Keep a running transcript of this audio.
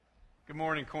Good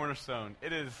morning, Cornerstone.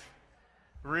 It is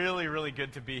really, really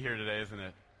good to be here today, isn't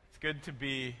it? It's good to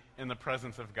be in the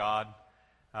presence of God.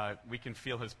 We can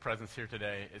feel His presence here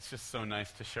today. It's just so nice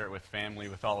to share it with family,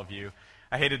 with all of you.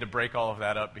 I hated to break all of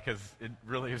that up because it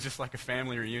really was just like a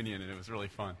family reunion, and it was really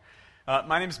fun.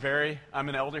 My name's Barry. I'm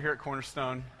an elder here at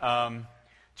Cornerstone.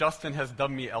 Justin has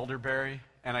dubbed me Elder Barry,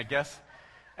 and I guess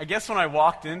when I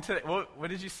walked into it, what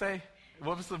did you say?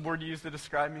 What was the word you used to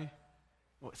describe me?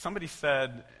 Somebody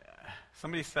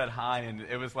said hi, and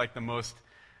it was like the most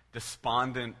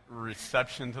despondent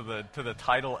reception to the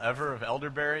title ever of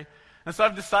Elderberry. And so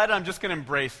I've decided I'm just going to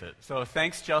embrace it. So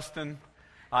thanks, Justin.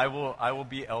 I will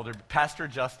be Elder. Pastor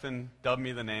Justin dubbed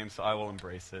me the name, so I will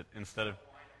embrace it instead of...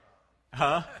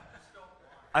 Huh?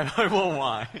 I won't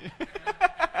whine.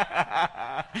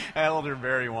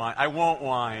 Elderberry whine. I won't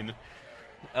whine.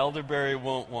 Elderberry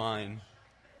won't whine.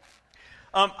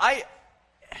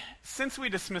 Since we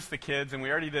dismissed the kids and we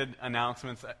already did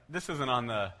announcements, this isn't on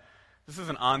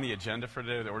the agenda for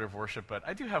today, the order of worship, but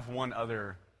I do have one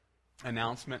other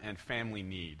announcement and family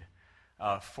need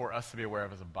for us to be aware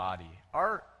of as a body.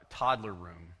 Our toddler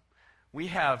room, we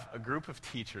have a group of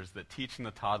teachers that teach in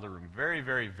the toddler room very,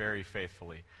 very, very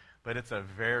faithfully, but it's a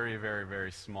very, very,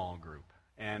 very small group.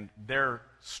 And they're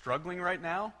struggling right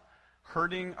now,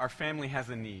 hurting. Our family has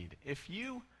a need. If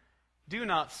you do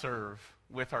not serve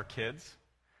with our kids,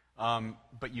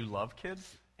 but you love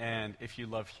kids, and if you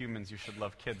love humans, you should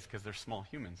love kids because they're small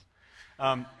humans.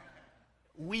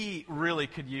 We really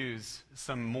could use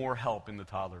some more help in the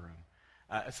toddler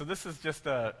room. So this is just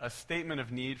a statement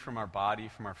of need from our body,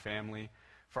 from our family,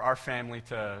 for our family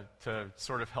to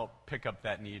sort of help pick up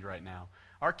that need right now.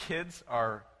 Our kids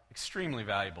are extremely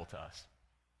valuable to us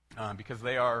because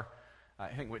they are, I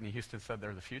think Whitney Houston said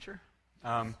they're the future.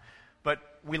 But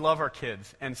we love our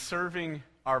kids, and serving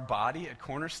our body at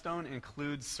Cornerstone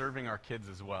includes serving our kids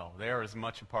as well. They are as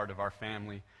much a part of our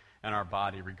family and our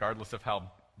body, regardless of how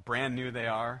brand new they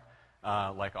are,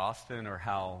 like Austin, or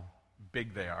how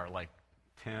big they are, like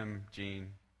Tim, Gene,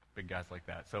 big guys like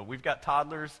that. So we've got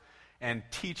toddlers and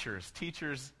teachers.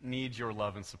 Teachers need your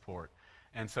love and support.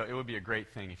 And so it would be a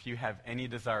great thing if you have any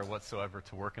desire whatsoever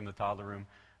to work in the toddler room.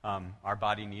 Our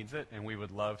body needs it, and we would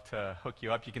love to hook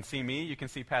you up. You can see me. You can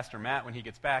see Pastor Matt when he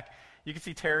gets back. You can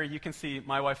see Terry. You can see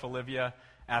my wife, Olivia,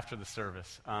 after the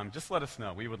service. Just let us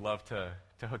know. We would love to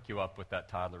hook you up with that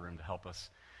toddler room to help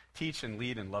us teach and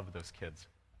lead and love those kids.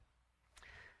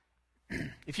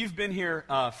 If you've been here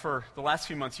for the last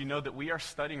few months, you know that we are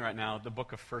studying right now the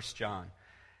book of 1 John.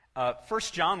 1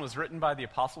 John was written by the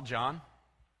Apostle John.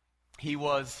 He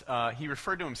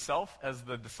referred to himself as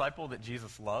the disciple that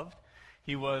Jesus loved.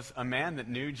 He was a man that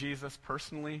knew Jesus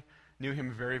personally, knew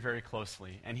him very, very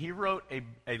closely. And he wrote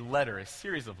a letter, a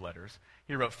series of letters.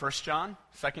 He wrote 1 John,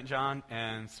 2 John,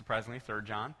 and surprisingly 3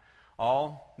 John,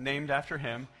 all named after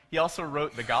him. He also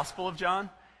wrote the Gospel of John,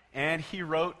 and he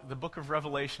wrote the book of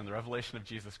Revelation, the revelation of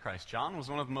Jesus Christ. John was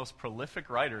one of the most prolific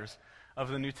writers of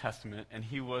the New Testament, and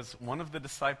he was one of the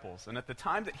disciples. And at the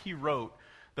time that he wrote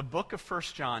the book of 1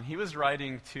 John, he was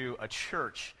writing to a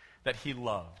church that he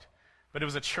loved. But it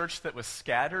was a church that was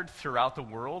scattered throughout the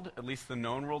world, at least the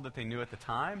known world that they knew at the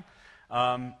time.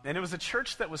 And it was a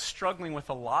church that was struggling with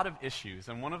a lot of issues,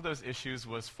 and one of those issues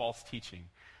was false teaching,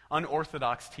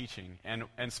 unorthodox teaching.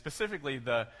 And specifically,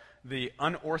 the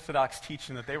unorthodox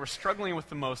teaching that they were struggling with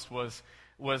the most was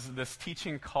this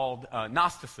teaching called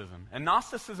Gnosticism. And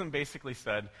Gnosticism basically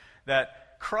said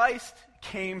that Christ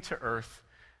came to earth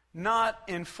not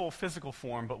in full physical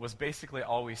form, but was basically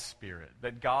always spirit,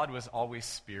 that God was always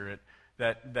spirit,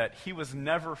 that he was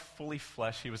never fully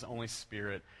flesh, he was only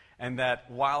spirit, and that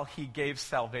while he gave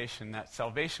salvation, that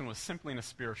salvation was simply in a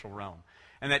spiritual realm.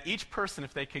 And that each person,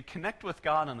 if they could connect with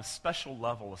God on a special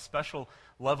level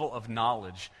of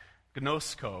knowledge,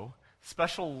 gnosko,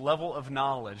 special level of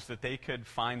knowledge, that they could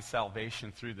find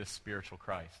salvation through this spiritual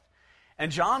Christ.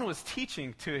 And John was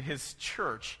teaching to his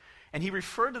church, and he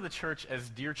referred to the church as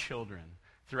dear children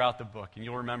throughout the book. And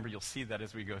you'll see that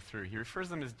as we go through. He refers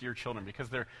to them as dear children because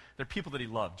they're people that he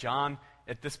loved. John,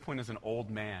 at this point, is an old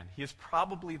man. He is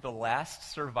probably the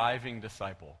last surviving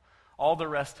disciple. All the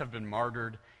rest have been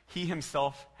martyred. He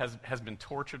himself has been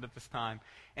tortured at this time.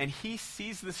 And he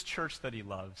sees this church that he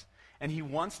loves, and he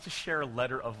wants to share a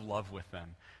letter of love with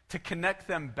them, to connect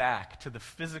them back to the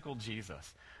physical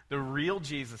Jesus, the real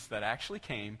Jesus that actually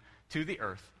came to the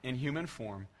earth in human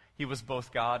form. He was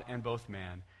both God and both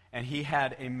man, and he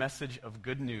had a message of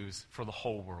good news for the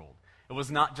whole world. It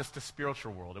was not just a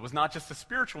spiritual world. It was not just a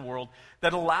spiritual world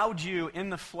that allowed you in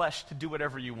the flesh to do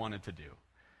whatever you wanted to do.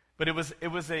 But it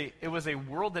was a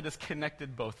world that is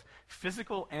connected both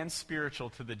physical and spiritual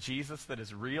to the Jesus that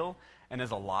is real and is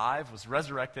alive, was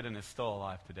resurrected, and is still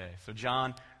alive today. So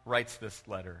John writes this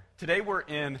letter. Today we're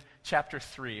in chapter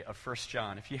 3 of 1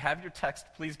 John. If you have your text,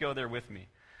 please go there with me.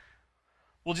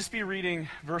 We'll just be reading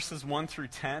verses 1 through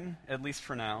 10, at least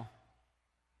for now.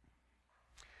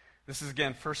 This is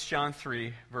again 1 John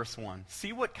 3, verse 1.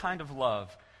 See what kind of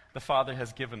love the Father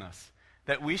has given us,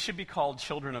 that we should be called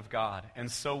children of God,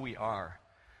 and so we are.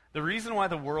 The reason why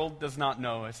the world does not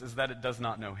know us is that it does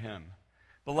not know him.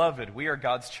 Beloved, we are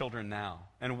God's children now,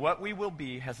 and what we will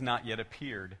be has not yet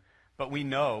appeared. But we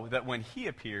know that when he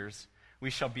appears, we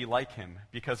shall be like him,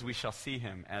 because we shall see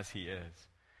him as he is.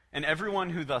 And everyone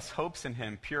who thus hopes in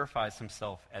him purifies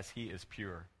himself as he is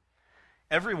pure.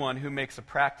 Everyone who makes a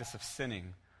practice of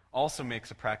sinning also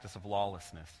makes a practice of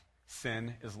lawlessness.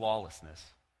 Sin is lawlessness.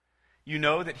 You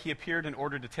know that he appeared in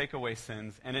order to take away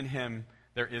sins, and in him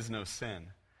there is no sin.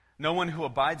 No one who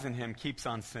abides in him keeps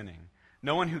on sinning.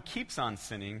 No one who keeps on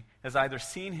sinning has either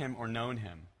seen him or known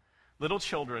him. Little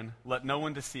children, let no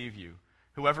one deceive you.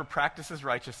 Whoever practices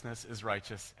righteousness is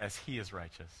righteous as he is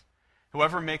righteous.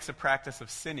 Whoever makes a practice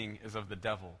of sinning is of the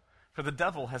devil, for the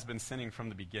devil has been sinning from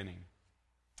the beginning.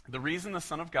 The reason the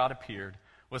Son of God appeared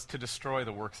was to destroy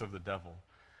the works of the devil.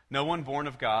 No one born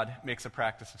of God makes a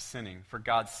practice of sinning, for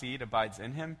God's seed abides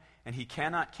in him, and he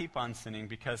cannot keep on sinning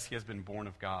because he has been born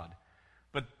of God.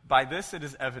 But by this it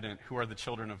is evident who are the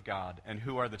children of God and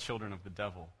who are the children of the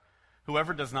devil.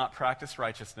 Whoever does not practice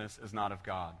righteousness is not of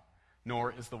God,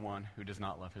 nor is the one who does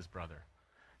not love his brother.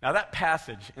 Now that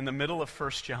passage in the middle of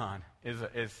 1 John is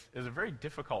a very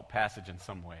difficult passage in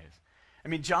some ways. I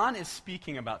mean, John is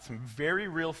speaking about some very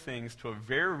real things to a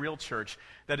very real church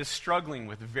that is struggling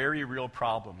with very real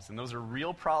problems. And those are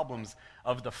real problems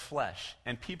of the flesh.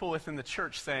 And people within the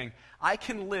church saying, I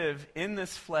can live in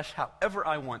this flesh however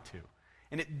I want to.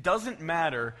 And it doesn't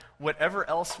matter whatever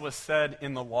else was said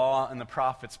in the law and the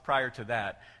prophets prior to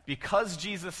that. Because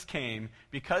Jesus came,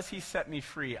 because he set me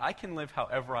free, I can live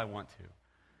however I want to.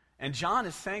 And John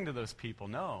is saying to those people,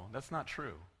 no, that's not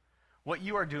true. What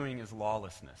you are doing is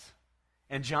lawlessness.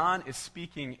 And John is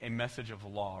speaking a message of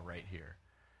law right here.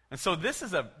 And so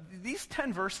these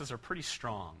 10 verses are pretty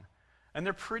strong. And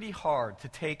they're pretty hard to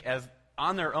take as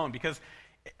on their own. Because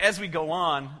as we go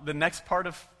on, the next part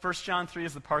of 1 John 3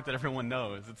 is the part that everyone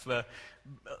knows. It's the,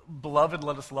 beloved,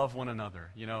 let us love one another.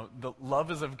 You know, the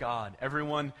love is of God.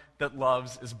 Everyone that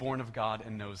loves is born of God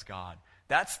and knows God.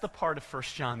 That's the part of 1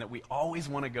 John that we always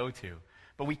want to go to.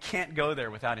 But we can't go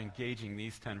there without engaging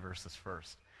these 10 verses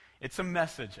first. It's a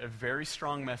message, a very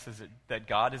strong message that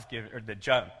God is giving, or that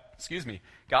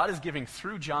God is giving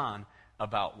through John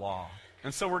about law.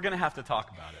 And so we're going to have to talk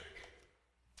about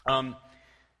it.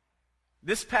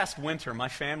 This past winter, my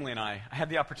family and I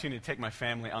had the opportunity to take my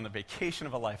family on the vacation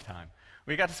of a lifetime.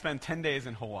 We got to spend 10 days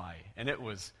in Hawaii, and it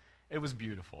was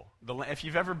beautiful. If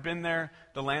you've ever been there,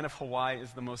 the land of Hawaii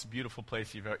is the most beautiful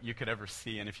place you could ever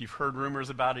see. And if you've heard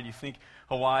rumors about it, you think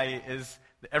Hawaii is,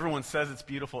 everyone says it's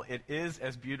beautiful. It is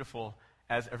as beautiful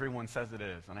as everyone says it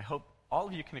is. And I hope all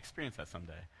of you can experience that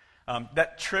someday.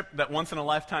 That trip, that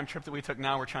once-in-a-lifetime trip that we took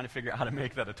now, we're trying to figure out how to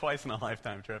make that a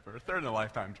twice-in-a-lifetime trip or a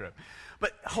third-in-a-lifetime trip.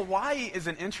 But Hawaii is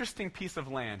an interesting piece of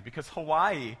land because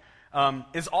Hawaii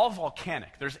is all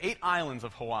volcanic. There's 8 islands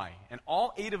of Hawaii, and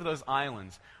all 8 of those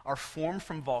islands are formed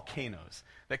from volcanoes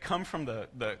that come from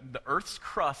the Earth's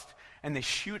crust, and they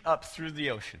shoot up through the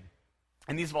ocean.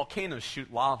 And these volcanoes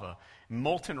shoot lava,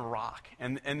 molten rock,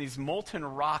 and these molten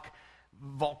rock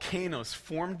volcanoes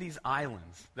formed these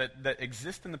islands that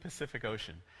exist in the Pacific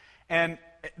Ocean. And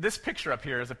this picture up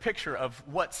here is a picture of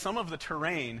what some of the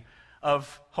terrain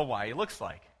of Hawaii looks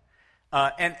like.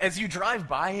 And as you drive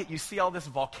by it, you see all this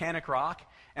volcanic rock.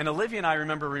 And Olivia and I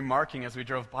remember remarking as we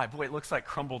drove by, boy, it looks like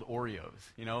crumbled Oreos.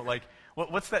 You know, like,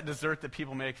 what's that dessert that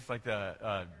people make? It's like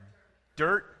the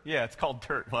dirt? Yeah, it's called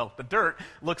dirt. Well, the dirt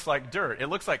looks like dirt. It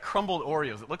looks like crumbled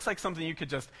Oreos. It looks like something you could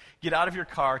just get out of your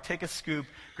car, take a scoop,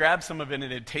 grab some of it, and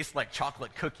it'd taste like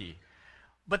chocolate cookie.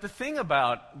 But the thing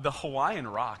about the Hawaiian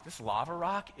rock, this lava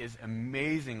rock, is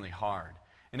amazingly hard.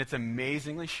 And it's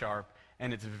amazingly sharp,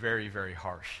 and it's very, very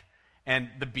harsh. And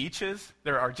the beaches,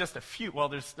 there are just a few, well,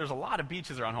 there's a lot of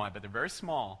beaches around Hawaii, but they're very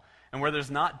small. And where there's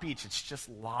not beach, it's just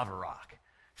lava rock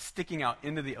sticking out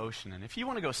into the ocean. And if you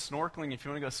want to go snorkeling, if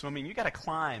you want to go swimming, you got to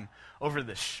climb over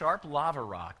this sharp lava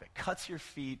rock that cuts your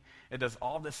feet. It does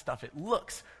all this stuff. It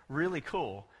looks really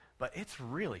cool, but it's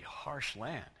really harsh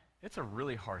land. It's a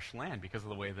really harsh land because of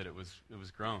the way that it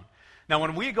was grown. Now,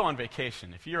 when we go on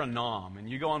vacation, if you're a nom and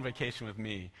you go on vacation with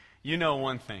me, you know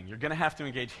one thing. You're going to have to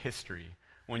engage history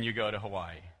when you go to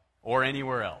Hawaii. or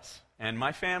anywhere else. And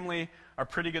my family are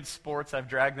pretty good sports. I've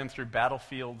dragged them through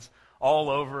battlefields all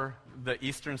over the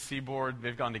eastern seaboard.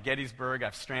 They've gone to Gettysburg.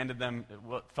 I've stranded them,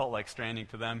 what felt like stranding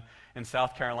to them, in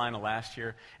South Carolina last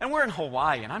year. And we're in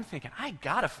Hawaii, and I'm thinking, I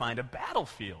got to find a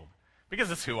battlefield, because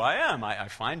it's who I am. I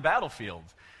find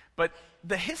battlefields. But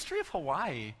the history of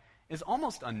Hawaii is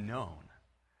almost unknown.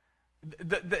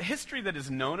 The history that is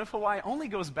known of Hawaii only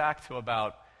goes back to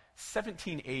about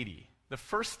 1780, the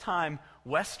first time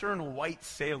Western white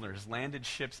sailors landed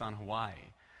ships on Hawaii.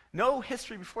 No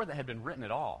history before that had been written at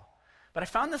all. But I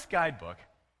found this guidebook.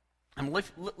 I'm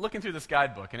looking through this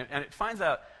guidebook, and it finds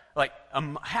out like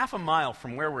half a mile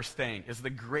from where we're staying is the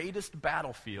greatest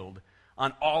battlefield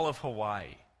on all of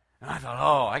Hawaii. And I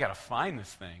thought, I got to find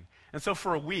this thing. And so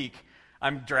for a week,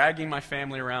 I'm dragging my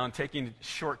family around, taking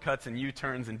shortcuts and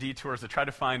U-turns and detours to try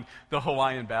to find the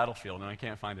Hawaiian battlefield, and I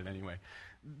can't find it anyway.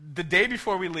 The day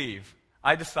before we leave,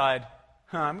 I decide,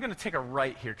 I'm going to take a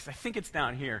right here, because I think it's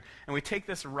down here. And we take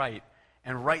this right,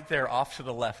 and right there off to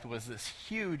the left was this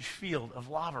huge field of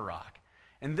lava rock.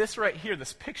 And this right here,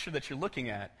 this picture that you're looking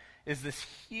at, is this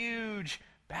huge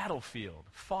battlefield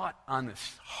fought on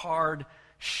this hard,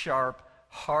 sharp,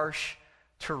 harsh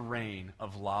terrain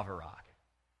of lava rock.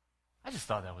 I just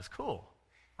thought that was cool.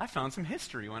 I found some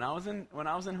history when I was in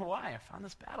Hawaii. I found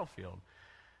this battlefield.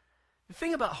 The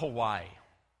thing about Hawaii,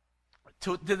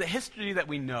 to the history that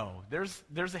we know, there's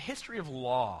a history of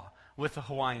law with the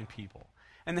Hawaiian people.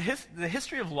 And the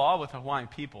history of law with the Hawaiian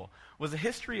people was a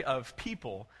history of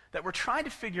people that were trying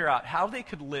to figure out how they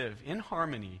could live in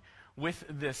harmony with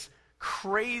this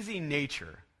crazy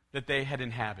nature that they had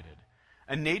inhabited.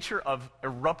 A nature of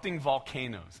erupting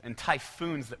volcanoes and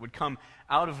typhoons that would come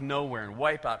out of nowhere and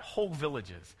wipe out whole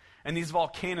villages. And these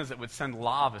volcanoes that would send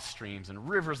lava streams and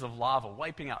rivers of lava,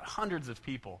 wiping out hundreds of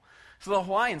people. So the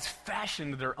Hawaiians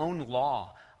fashioned their own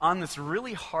law on this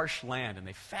really harsh land, and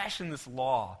they fashioned this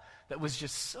law that was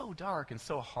just so dark and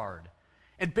so hard.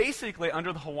 And basically,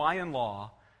 under the Hawaiian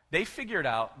law, they figured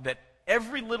out that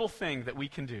every little thing that we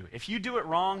can do, if you do it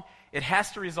wrong, it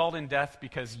has to result in death,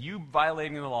 because you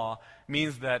violating the law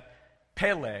means that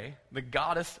Pele, the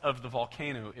goddess of the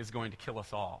volcano, is going to kill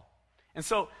us all. And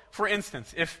so, for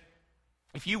instance, if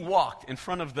you walked in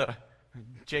front of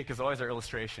Jake is always our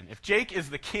illustration. If Jake is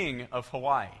the king of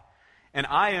Hawaii, and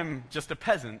I am just a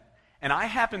peasant, and I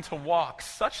happen to walk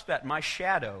such that my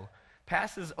shadow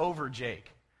passes over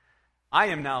Jake, I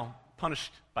am now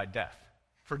punished by death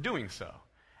for doing so.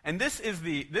 And this is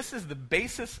the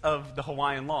basis of the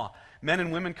Hawaiian law. Men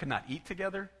and women could not eat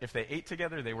together. If they ate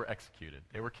together, they were executed.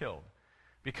 They were killed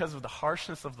because of the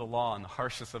harshness of the law and the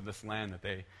harshness of this land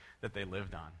that they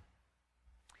lived on.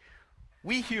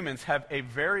 We humans have a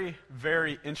very,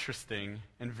 very interesting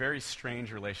and very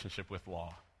strange relationship with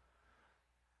law.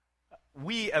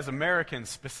 We, as Americans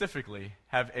specifically,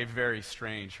 have a very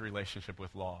strange relationship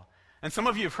with law. And some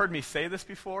of you have heard me say this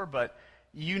before, but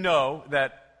you know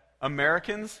that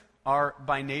Americans are,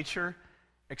 by nature,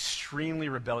 extremely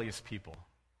rebellious people.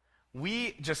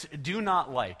 We just do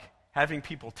not like having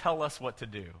people tell us what to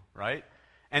do, right?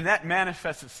 And that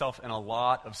manifests itself in a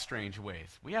lot of strange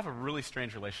ways. We have a really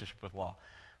strange relationship with law.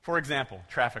 For example,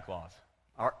 traffic laws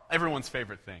are everyone's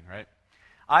favorite thing, right?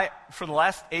 For the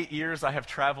last 8 years, I have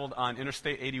traveled on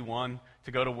Interstate 81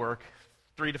 to go to work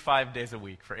 3 to 5 days a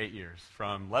week for 8 years,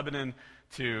 from Lebanon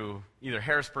to either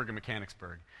Harrisburg or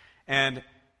Mechanicsburg. And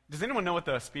does anyone know what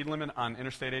the speed limit on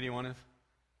Interstate 81 is?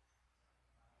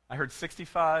 I heard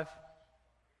 65.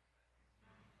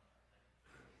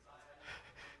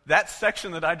 That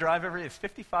section that I drive every day is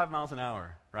 55 miles an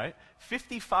hour, right?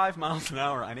 55 miles an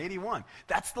hour on 81.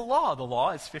 That's the law. The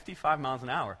law is 55 miles an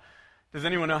hour. Does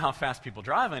anyone know how fast people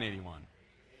drive on 81?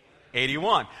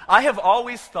 81. I have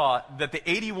always thought that the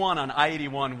 81 on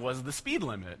I-81 was the speed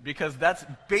limit, because that's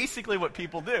basically what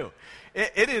people do.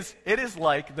 It is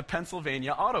like the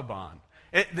Pennsylvania Autobahn.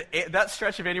 That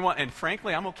stretch of 81, and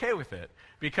frankly, I'm okay with it,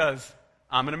 because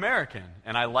I'm an American,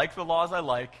 and I like the laws I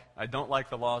don't like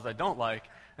the laws I don't like,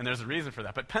 and there's a reason for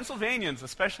that. But Pennsylvanians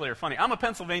especially are funny. I'm a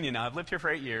Pennsylvanian now. I've lived here for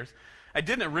 8 years. I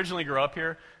didn't originally grow up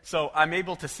here, so I'm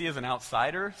able to see as an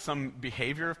outsider some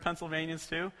behavior of Pennsylvanians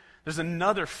too. There's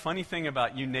another funny thing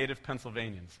about you native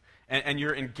Pennsylvanians and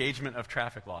your engagement of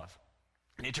traffic laws.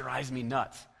 And it drives me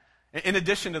nuts. In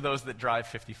addition to those that drive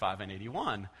 55 and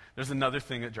 81, there's another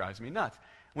thing that drives me nuts.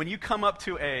 When you come up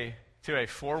to a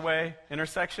four-way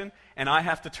intersection and I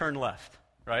have to turn left,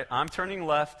 right? I'm turning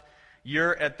left.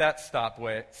 You're at that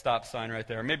stop sign right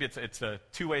there. Maybe it's a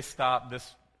two-way stop.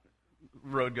 This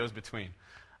road goes between.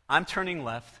 I'm turning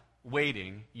left,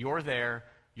 waiting. You're there.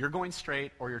 You're going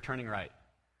straight or you're turning right.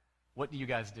 What do you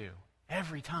guys do?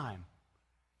 Every time,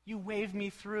 You wave me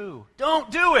through. Don't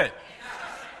do it.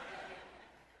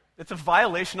 It's a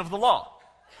violation of the law.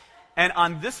 And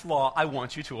on this law, I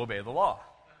want you to obey the law.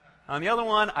 On the other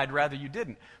one, I'd rather you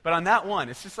didn't. But on that one,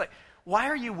 it's just like, why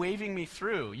are you waving me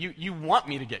through? You want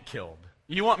me to get killed.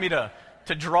 You want me to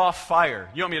draw fire.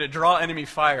 You want me to draw enemy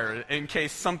fire in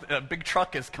case a big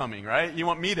truck is coming, right? You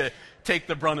want me to take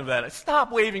the brunt of that.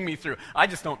 Stop waving me through. I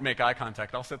just don't make eye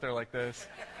contact. I'll sit there like this.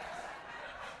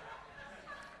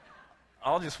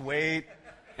 I'll just wait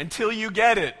until you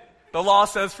get it. The law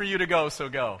says for you to go, so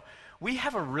go. We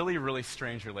have a really, really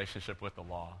strange relationship with the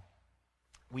law.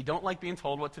 We don't like being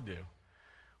told what to do.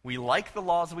 We like the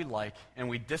laws we like, and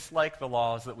we dislike the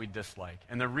laws that we dislike.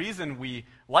 And the reason we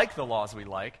like the laws we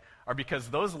like are because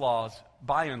those laws,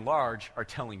 by and large, are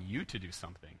telling you to do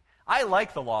something. I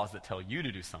like the laws that tell you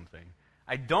to do something.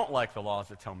 I don't like the laws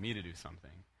that tell me to do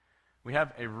something. We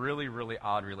have a really, really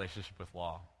odd relationship with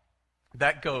law.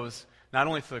 That goes not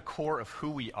only to the core of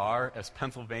who we are as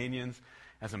Pennsylvanians,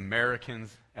 as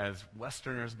Americans, as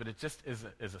Westerners, but it just is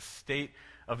a state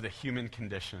of the human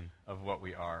condition of what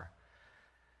we are.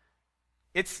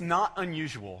 It's not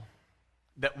unusual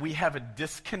that we have a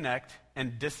disconnect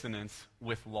and dissonance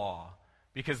with law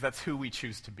because that's who we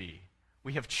choose to be.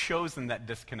 We have chosen that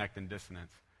disconnect and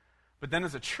dissonance. But then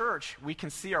as a church, we can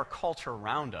see our culture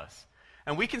around us.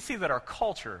 And we can see that our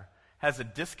culture has a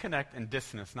disconnect and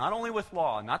dissonance, not only with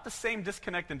law, not the same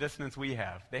disconnect and dissonance we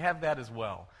have. They have that as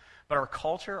well. But our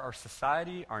culture, our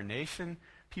society, our nation,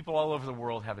 people all over the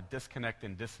world have a disconnect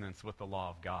and dissonance with the law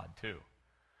of God too.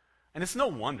 And it's no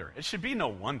wonder. It should be no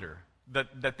wonder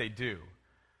that they do.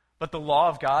 But the law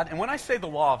of God, and when I say the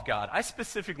law of God, I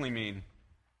specifically mean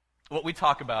what we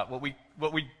talk about, what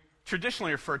we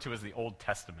traditionally refer to as the Old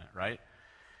Testament, right?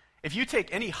 If you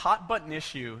take any hot-button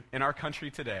issue in our country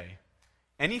today,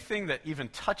 anything that even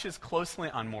touches closely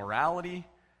on morality,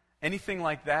 anything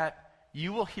like that,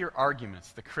 you will hear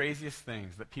arguments, the craziest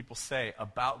things that people say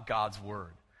about God's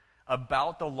Word,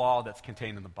 about the law that's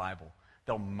contained in the Bible.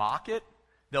 They'll mock it.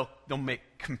 They'll make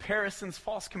comparisons,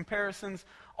 false comparisons,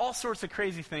 all sorts of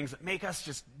crazy things that make us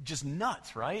just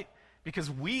nuts, right?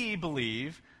 Because we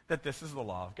believe that this is the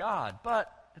law of God. But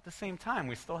at the same time,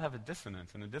 we still have a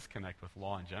dissonance and a disconnect with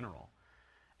law in general.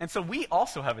 And so we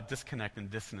also have a disconnect and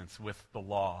dissonance with the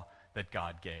law that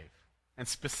God gave. And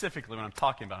specifically when I'm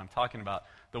talking about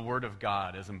the Word of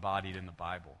God as embodied in the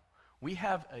Bible. We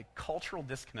have a cultural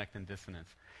disconnect and dissonance.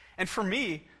 And for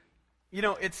me, you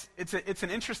know, it's an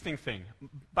interesting thing.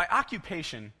 By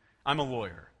occupation, I'm a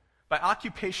lawyer. By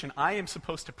occupation, I am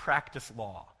supposed to practice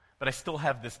law, but I still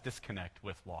have this disconnect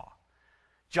with law.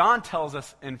 John tells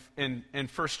us in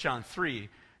 1 John 3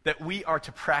 that we are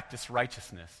to practice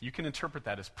righteousness. You can interpret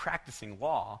that as practicing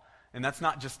law, and that's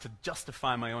not just to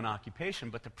justify my own occupation,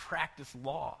 but to practice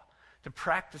law, to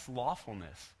practice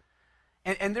lawfulness.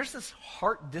 And there's this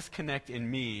heart disconnect in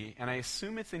me, and I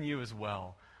assume it's in you as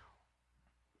well.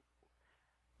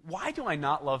 Why do I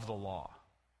not love the law?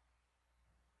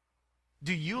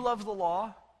 Do you love the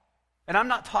law? And I'm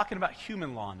not talking about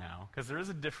human law now, because there is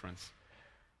a difference.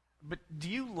 But do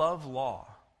you love law?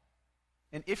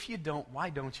 And if you don't,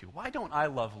 why don't you? Why don't I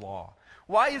love law?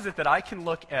 Why is it that I can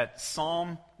look at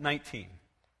Psalm 19,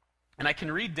 and I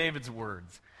can read David's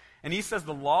words, and he says,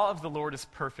 "The law of the Lord is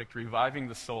perfect, reviving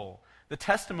the soul. The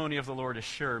testimony of the Lord is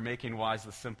sure, making wise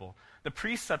the simple. The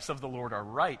precepts of the Lord are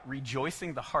right,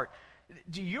 rejoicing the heart."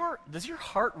 Does your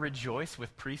heart rejoice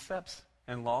with precepts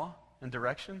and law and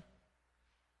direction?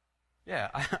 Yeah,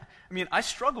 I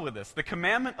struggle with this. The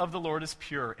commandment of the Lord is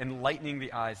pure, enlightening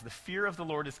the eyes. The fear of the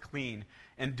Lord is clean,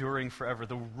 enduring forever.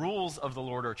 The rules of the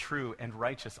Lord are true and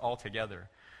righteous altogether.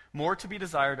 More to be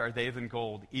desired are they than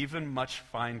gold, even much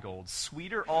fine gold.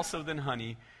 Sweeter also than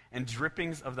honey, and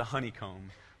drippings of the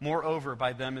honeycomb. Moreover,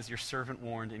 by them is your servant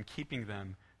warned. In keeping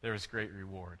them, there is great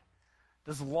reward.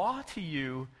 Does law to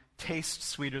you taste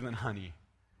sweeter than honey?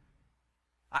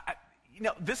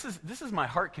 This is my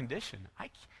heart condition.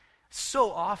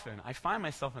 So often, I find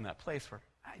myself in that place where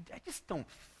I just don't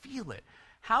feel it.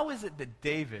 How is it that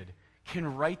David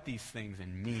can write these things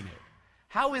and mean it?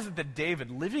 How is it that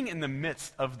David, living in the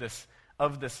midst of this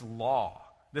law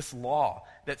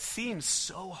that seems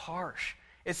so harsh,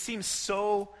 it seems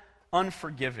so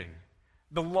unforgiving,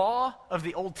 the law of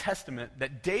the Old Testament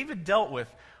that David dealt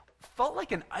with felt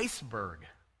like an iceberg.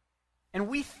 And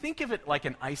we think of it like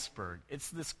an iceberg. It's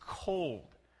this cold,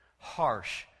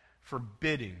 harsh,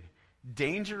 forbidding,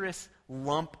 dangerous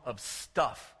lump of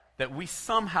stuff that we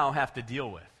somehow have to deal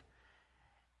with.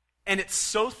 And it's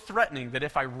so threatening that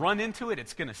if I run into it,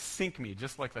 it's going to sink me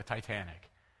just like the Titanic.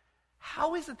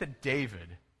 How is it that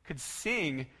David could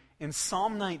sing in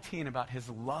Psalm 19 about his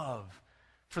love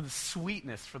for the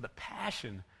sweetness, for the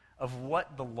passion of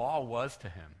what the law was to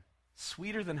him.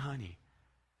 Sweeter than honey.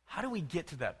 How do we get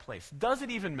to that place? Does it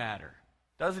even matter?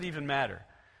 Does it even matter?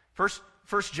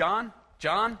 First John,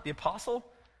 the apostle,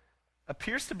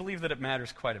 appears to believe that it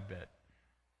matters quite a bit.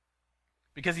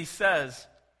 Because he says,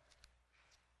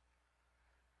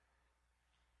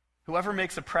 whoever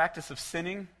makes a practice of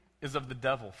sinning is of the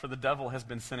devil, for the devil has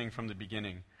been sinning from the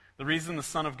beginning. The reason the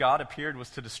Son of God appeared was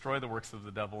to destroy the works of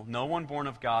the devil. No one born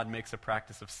of God makes a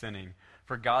practice of sinning,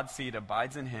 for God's seed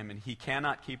abides in him, and he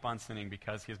cannot keep on sinning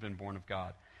because he has been born of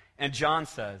God. And John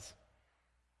says,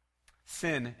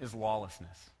 sin is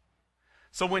lawlessness.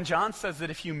 So when John says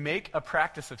that if you make a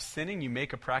practice of sinning, you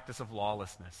make a practice of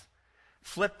lawlessness.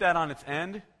 Flip that on its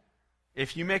end.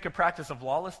 If you make a practice of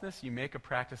lawlessness, you make a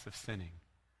practice of sinning.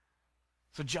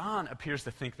 So John appears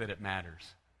to think that it matters.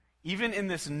 Even in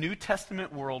this New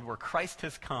Testament world where Christ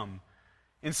has come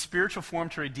in spiritual form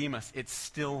to redeem us, it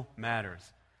still matters.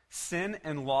 Sin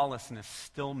and lawlessness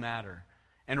still matter.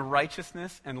 And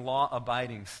righteousness and law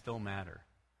abiding still matter.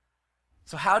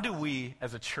 So how do we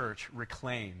as a church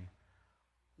reclaim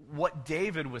what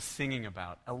David was singing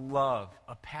about? A love,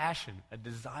 a passion, a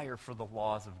desire for the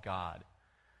laws of God.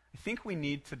 I think we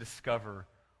need to discover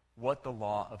what the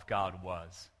law of God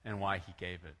was and why he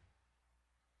gave it.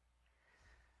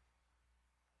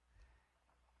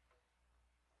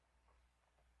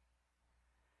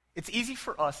 It's easy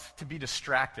for us to be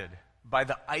distracted by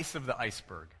the ice of the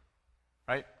iceberg,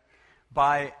 right?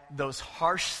 By those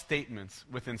harsh statements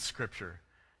within Scripture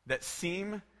that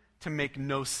seem to make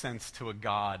no sense to a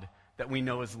God that we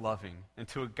know is loving and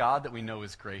to a God that we know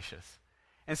is gracious.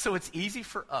 And so it's easy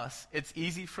for us, it's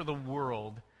easy for the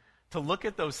world to look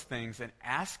at those things and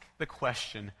ask the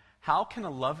question, how can a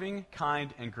loving,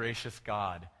 kind, and gracious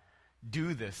God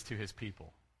do this to his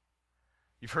people?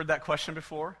 You've heard that question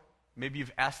before? Maybe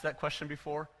you've asked that question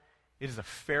before. It is a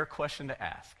fair question to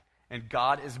ask. And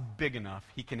God is big enough,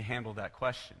 he can handle that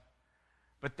question.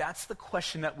 But that's the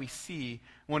question that we see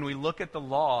when we look at the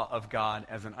law of God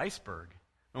as an iceberg,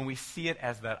 when we see it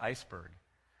as that iceberg.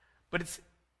 But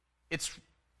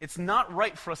it's not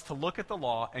right for us to look at the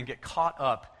law and get caught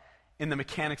up in the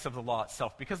mechanics of the law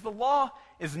itself, because the law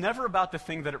is never about the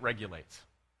thing that it regulates.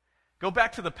 Go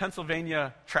back to the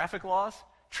Pennsylvania traffic laws.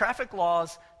 Traffic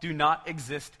laws do not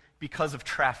exist because of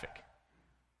traffic.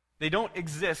 They don't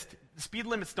exist, speed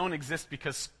limits don't exist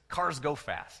because cars go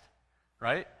fast,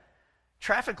 right?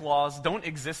 Traffic laws don't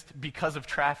exist because of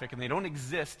traffic, and they don't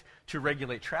exist to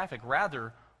regulate traffic.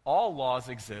 Rather, all laws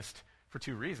exist for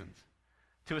two reasons.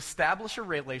 To establish a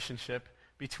relationship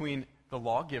between the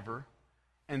lawgiver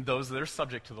and those that are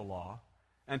subject to the law,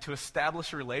 and to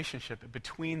establish a relationship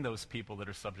between those people that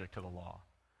are subject to the law.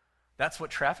 That's what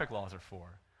traffic laws are for.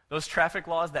 Those traffic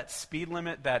laws, that speed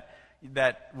limit,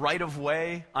 that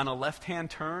right-of-way on a left-hand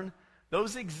turn,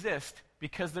 those exist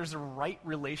because there's a right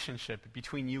relationship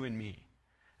between you and me.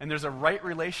 And there's a right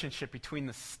relationship between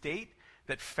the state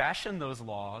that fashioned those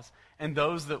laws and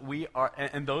those that we are,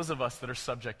 and those of us that are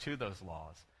subject to those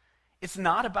laws. It's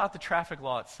not about the traffic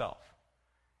law itself.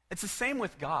 It's the same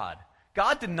with God.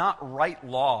 God did not write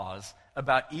laws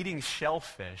about eating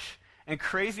shellfish and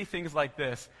crazy things like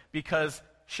this because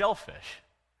shellfish.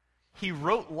 He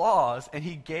wrote laws and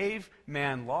he gave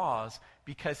man laws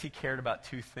because he cared about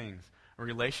two things: a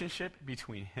relationship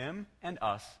between him and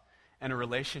us, and a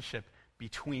relationship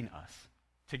between us,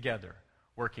 together,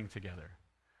 working together.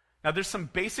 Now there's some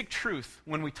basic truth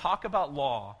when we talk about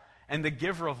law and the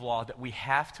giver of law that we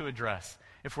have to address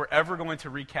if we're ever going to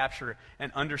recapture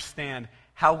and understand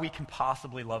how we can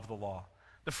possibly love the law.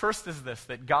 The first is this,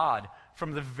 that God,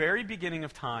 from the very beginning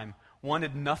of time,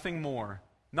 wanted nothing more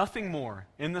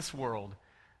in this world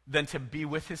than to be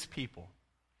with his people,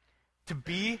 to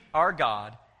be our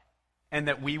God, and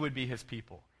that we would be his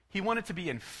people. He wanted to be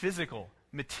in physical,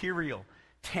 material,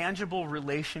 tangible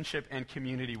relationship and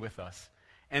community with us.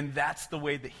 And that's the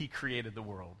way that he created the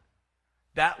world.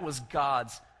 That was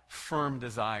God's firm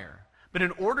desire. But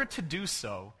in order to do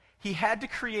so, he had to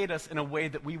create us in a way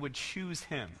that we would choose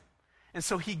him. And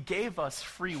so he gave us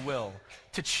free will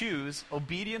to choose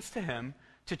obedience to him,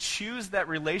 to choose that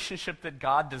relationship that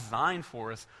God designed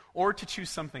for us, or to choose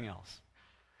something else.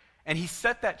 And he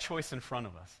set that choice in front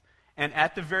of us. And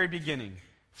at the very beginning,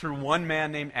 through one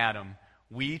man named Adam,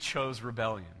 we chose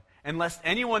rebellion. And lest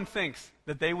anyone thinks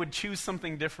that they would choose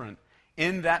something different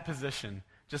in that position,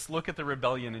 just look at the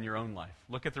rebellion in your own life.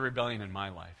 Look at the rebellion in my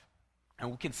life. And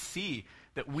we can see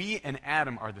that we and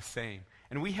Adam are the same.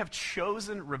 And we have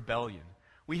chosen rebellion.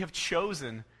 We have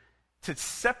chosen to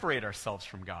separate ourselves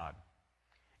from God.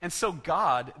 And so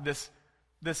God,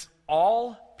 this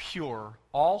all pure,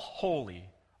 all holy,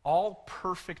 all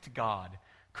perfect God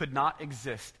could not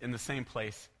exist in the same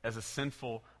place as a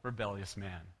sinful, rebellious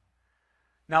man.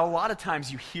 Now, a lot of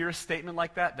times you hear a statement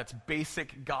like that, that's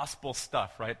basic gospel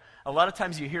stuff, right? A lot of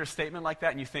times you hear a statement like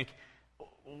that and you think,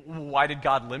 why did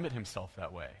God limit himself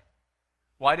that way?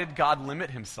 Why did God limit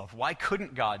himself? Why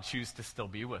couldn't God choose to still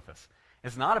be with us?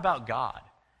 It's not about God.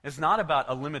 It's not about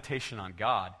a limitation on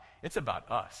God. It's about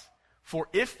us. For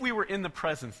if we were in the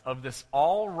presence of this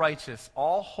all-righteous,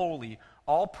 all-holy,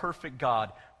 all-perfect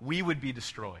God, we would be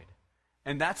destroyed.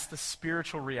 And that's the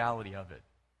spiritual reality of it.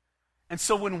 And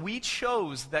so when we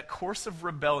chose that course of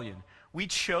rebellion, we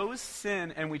chose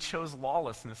sin and we chose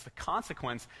lawlessness, the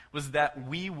consequence was that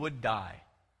we would die.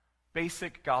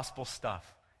 Basic gospel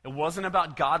stuff. It wasn't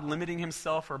about God limiting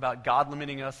himself or about God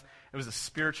limiting us. It was a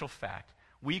spiritual fact.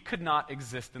 We could not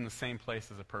exist in the same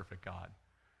place as a perfect God.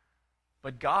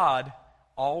 But God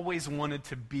always wanted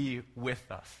to be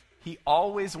with us. He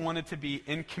always wanted to be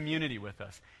in community with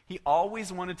us. He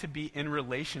always wanted to be in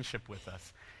relationship with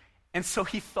us. And so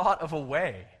he thought of a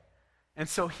way. And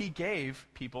so he gave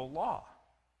people law.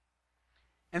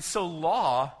 And so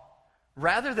law,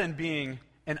 rather than being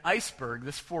an iceberg,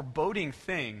 this foreboding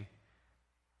thing,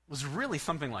 was really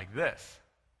something like this.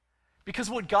 Because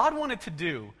what God wanted to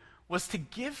do was to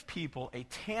give people a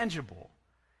tangible,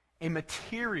 a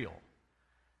material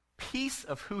piece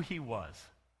of who he was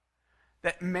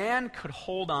that man could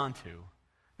hold on to,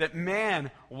 that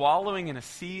man, wallowing in a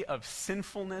sea of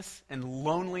sinfulness and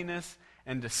loneliness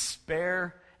and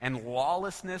despair and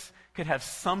lawlessness, could have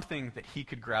something that he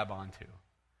could grab onto.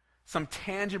 Some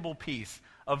tangible piece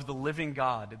of the living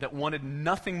God that wanted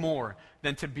nothing more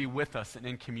than to be with us and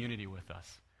in community with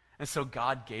us. And so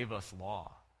God gave us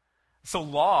law. So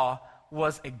law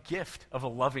was a gift of a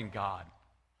loving God.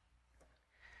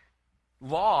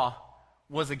 Law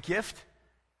was a gift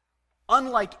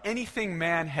unlike anything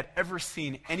man had ever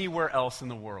seen anywhere else in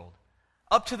the world.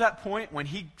 Up to that point, when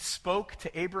he spoke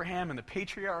to Abraham and the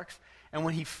patriarchs, and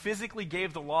when he physically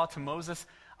gave the law to Moses,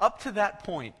 up to that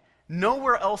point,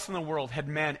 nowhere else in the world had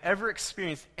man ever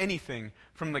experienced anything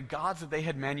from the gods that they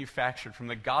had manufactured, from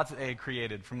the gods that they had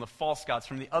created, from the false gods,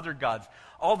 from the other gods,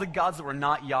 all the gods that were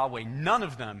not Yahweh. None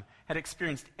of them had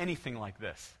experienced anything like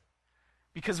this.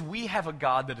 Because we have a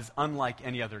God that is unlike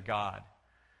any other God.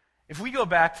 If we go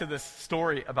back to this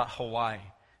story about Hawaii,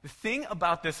 the thing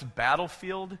about this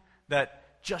battlefield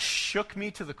that just shook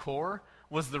me to the core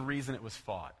was the reason it was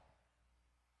fought.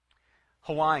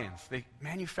 Hawaiians, they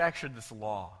manufactured this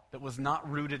law that was not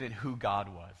rooted in who God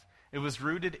was. It was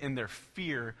rooted in their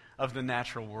fear of the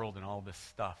natural world and all this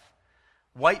stuff.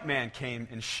 White man came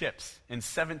in ships in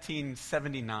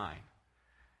 1779.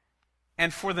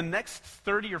 And for the next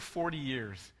 30 or 40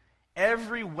 years,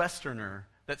 every Westerner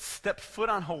that stepped foot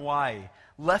on Hawaii,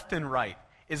 left and right,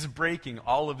 is breaking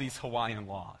all of these Hawaiian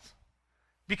laws.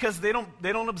 Because they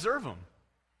don't observe them.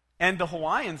 And the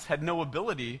Hawaiians had no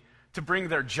ability to bring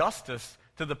their justice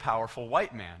to the powerful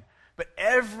white man. But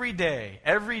every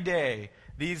day,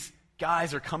 these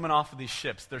guys are coming off of these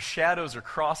ships. Their shadows are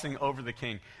crossing over the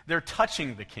king. They're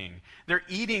touching the king. They're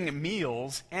eating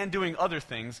meals and doing other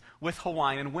things with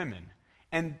Hawaiian women.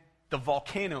 And the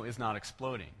volcano is not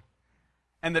exploding.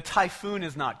 And the typhoon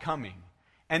is not coming.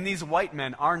 And these white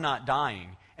men are not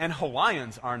dying. And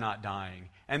Hawaiians are not dying.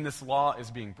 And this law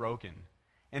is being broken.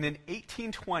 And in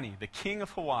 1820, the king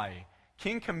of Hawaii,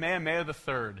 King Kamehameha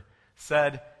III,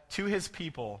 said to his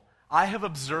people, I have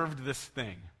observed this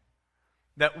thing,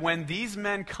 that when these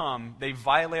men come, they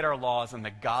violate our laws and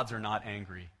the gods are not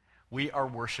angry. We are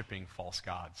worshiping false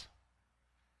gods.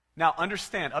 Now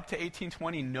understand, up to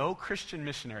 1820, no Christian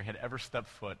missionary had ever stepped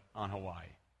foot on Hawaii.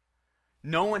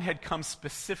 No one had come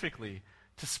specifically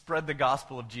to spread the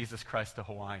gospel of Jesus Christ to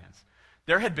Hawaiians.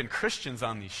 There had been Christians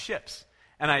on these ships,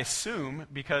 and I assume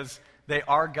because they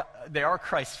are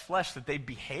Christ's flesh, that they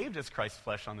behaved as Christ's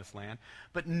flesh on this land,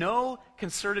 but no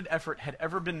concerted effort had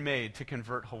ever been made to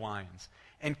convert Hawaiians.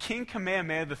 And King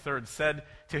Kamehameha III said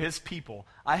to his people,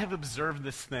 I have observed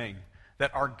this thing,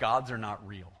 that our gods are not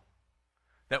real.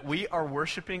 That we are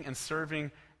worshiping and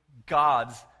serving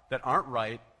gods that aren't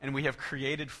right, and we have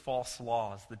created false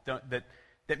laws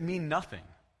that mean nothing.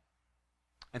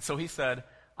 And so he said,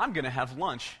 I'm going to have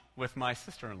lunch with my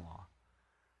sister-in-law.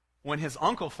 When his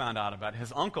uncle found out about it,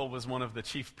 his uncle was one of the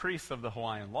chief priests of the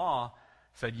Hawaiian law,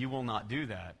 said, you will not do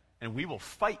that, and we will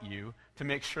fight you to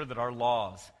make sure that our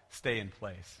laws stay in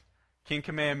place. King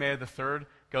Kamehameha III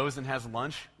goes and has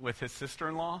lunch with his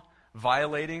sister-in-law,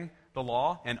 violating the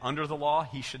law, and under the law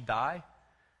he should die.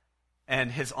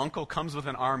 And his uncle comes with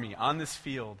an army on this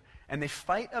field, and they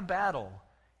fight a battle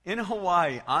in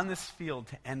Hawaii on this field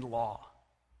to end law.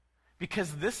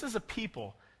 Because this is a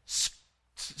people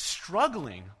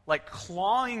struggling, like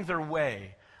clawing their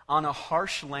way on a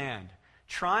harsh land,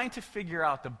 trying to figure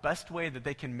out the best way that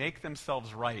they can make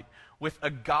themselves right with a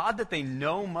God that they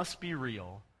know must be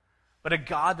real, but a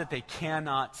God that they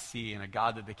cannot see and a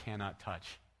God that they cannot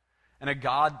touch, and a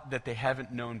God that they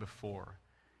haven't known before.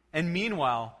 And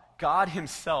meanwhile, God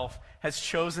himself has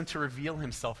chosen to reveal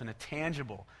himself in a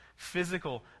tangible,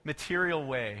 physical, material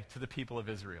way to the people of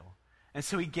Israel. And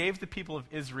so he gave the people of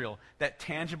Israel that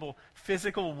tangible,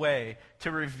 physical way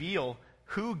to reveal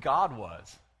who God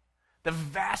was, the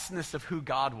vastness of who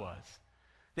God was.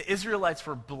 The Israelites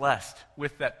were blessed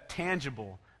with that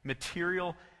tangible,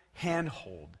 material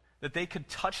handhold, that they could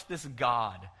touch this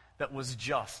God that was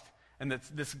just, and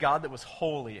this God that was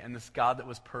holy, and this God that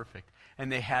was perfect,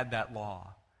 and they had that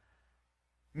law.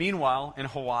 Meanwhile, in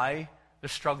Hawaii, they're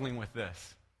struggling with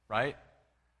this, right?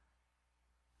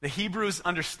 The Hebrews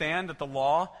understand that the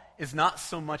law is not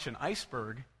so much an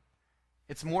iceberg,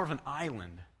 it's more of an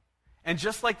island. And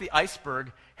just like the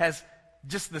iceberg has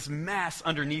just this mass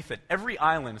underneath it, every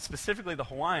island, specifically the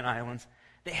Hawaiian Islands,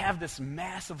 they have this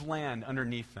massive land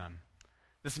underneath them.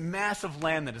 This massive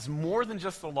land that is more than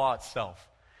just the law itself.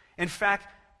 In fact,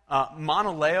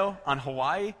 Mauna Leo on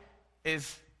Hawaii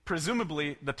is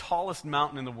presumably the tallest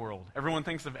mountain in the world. Everyone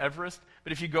thinks of Everest,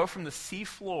 but if you go from the sea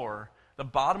floor, the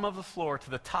bottom of the floor, to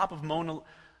the top of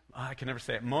I can never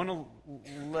say it, Mauna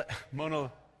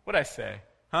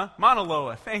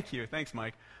Loa, thank you, thanks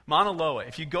Mike. Mauna Loa,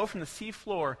 if you go from the sea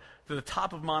floor to the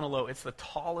top of Mauna Loa, it's the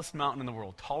tallest mountain in the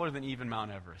world, taller than even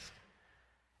Mount Everest.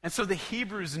 And so the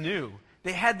Hebrews knew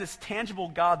they had this tangible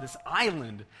God, this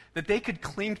island that they could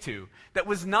cling to, that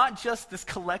was not just this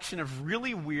collection of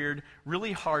really weird,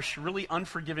 really harsh, really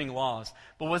unforgiving laws,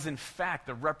 but was in fact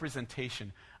the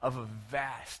representation of a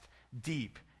vast,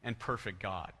 deep, and perfect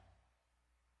God.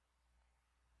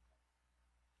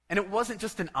 And it wasn't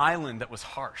just an island that was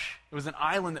harsh. It was an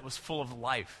island that was full of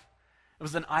life. It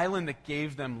was an island that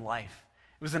gave them life.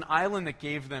 It was an island that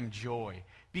gave them joy.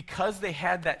 Because they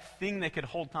had that thing they could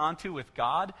hold on to with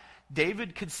God,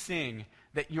 David could sing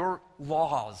that your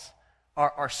laws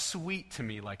are sweet to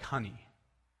me like honey.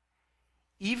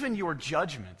 Even your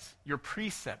judgments, your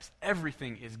precepts,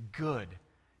 everything is good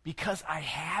because I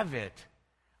have it.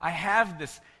 I have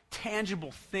this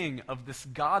tangible thing of this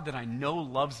God that I know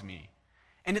loves me.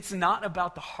 And it's not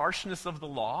about the harshness of the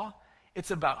law,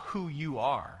 it's about who you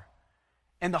are.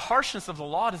 And the harshness of the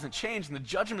law doesn't change, and the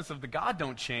judgments of the God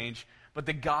don't change, but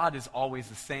the God is always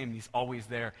the same, he's always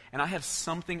there. And I have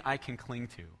something I can cling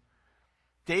to.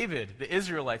 David, the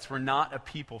Israelites, were not a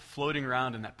people floating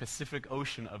around in that Pacific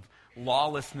Ocean of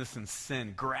lawlessness and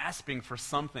sin, grasping for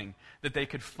something that they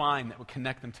could find that would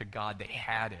connect them to God. They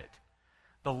had it.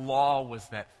 The law was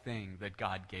that thing that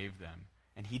God gave them.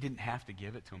 And he didn't have to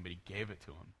give it to them, but he gave it to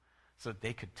them so that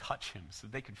they could touch him, so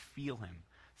that they could feel him,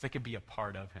 so they could be a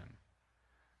part of him.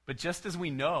 But just as we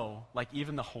know, like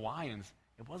even the Hawaiians,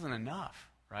 it wasn't enough,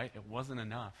 right? It wasn't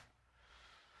enough.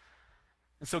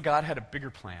 And so God had a bigger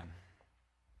plan.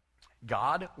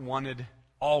 God wanted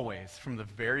always, from the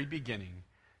very beginning,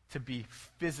 to be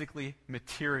physically,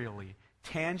 materially,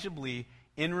 tangibly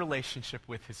in relationship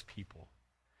with his people.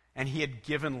 And he had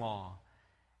given law.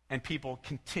 And people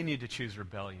continue to choose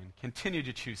rebellion, continue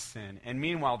to choose sin. And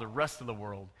meanwhile, the rest of the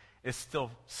world is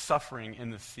still suffering in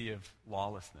the sea of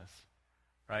lawlessness,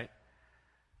 right?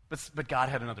 But God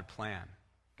had another plan.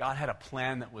 God had a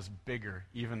plan that was bigger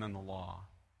even than the law.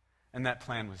 And that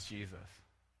plan was Jesus.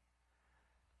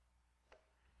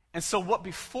 And so what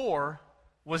before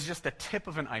was just a tip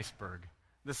of an iceberg,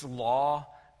 this law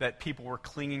that people were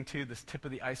clinging to, this tip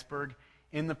of the iceberg,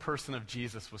 in the person of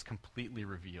Jesus was completely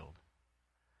revealed.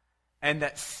 And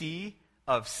that sea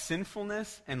of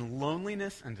sinfulness and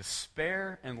loneliness and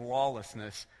despair and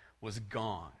lawlessness was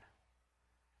gone.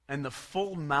 And the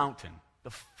full mountain, the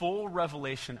full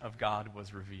revelation of God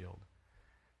was revealed.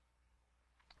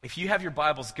 If you have your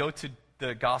Bibles, go to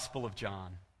the Gospel of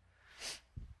John.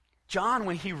 John,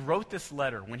 when he wrote this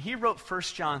letter, when he wrote 1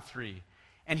 John 3,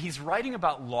 and he's writing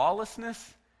about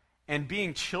lawlessness and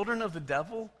being children of the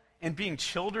devil and being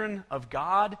children of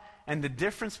God and the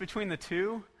difference between the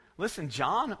two, listen,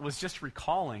 John was just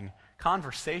recalling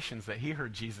conversations that he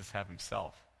heard Jesus have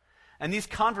himself. And these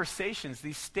conversations,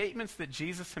 these statements that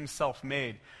Jesus himself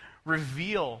made,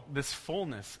 reveal this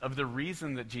fullness of the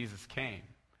reason that Jesus came,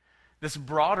 this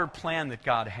broader plan that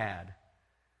God had.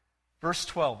 Verse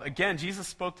 12, again, Jesus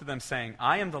spoke to them saying,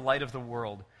 I am the light of the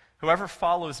world. Whoever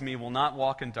follows me will not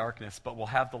walk in darkness, but will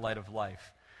have the light of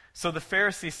life. So the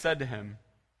Pharisees said to him,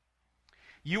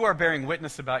 you are bearing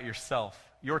witness about yourself.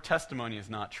 Your testimony is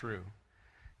not true.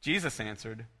 Jesus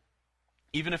answered,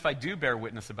 Even if I do bear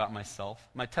witness about myself,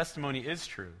 my testimony is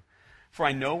true, for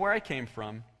I know where I came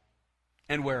from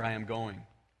and where I am going.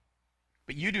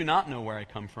 But you do not know where I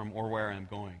come from or where I am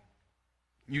going.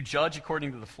 You judge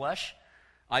according to the flesh.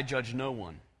 I judge no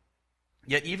one.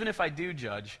 Yet even if I do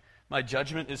judge, my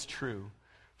judgment is true.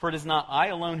 For it is not I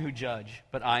alone who judge,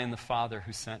 but I and the Father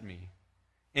who sent me.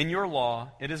 In your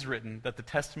law it is written that the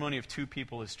testimony of two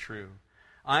people is true.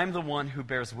 I am the one who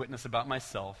bears witness about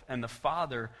myself, and the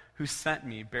Father who sent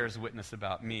me bears witness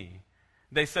about me.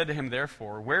 They said to him,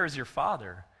 therefore, where is your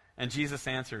Father? And Jesus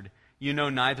answered, you know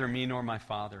neither me nor my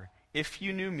Father. If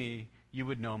you knew me, you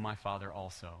would know my Father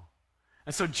also.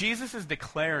 And so Jesus is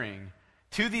declaring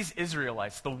to these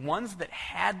Israelites, the ones that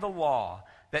had the law,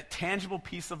 that tangible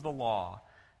piece of the law,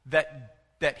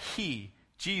 that he,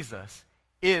 Jesus,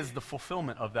 is the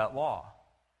fulfillment of that law.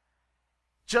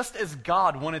 Just as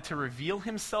God wanted to reveal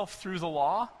himself through the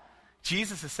law,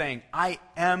 Jesus is saying, I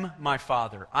am my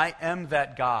Father. I am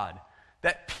that God.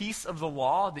 That piece of the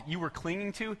law that you were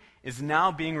clinging to is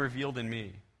now being revealed in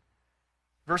me.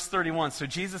 Verse 31, so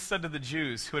Jesus said to the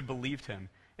Jews who had believed him,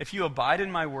 if you abide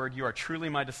in my word, you are truly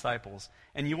my disciples,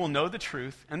 and you will know the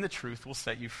truth, and the truth will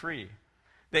set you free.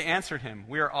 They answered him,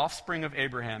 we are offspring of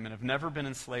Abraham and have never been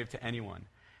enslaved to anyone.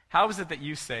 How is it that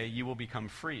you say you will become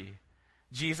free?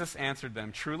 Jesus answered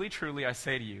them, truly, truly, I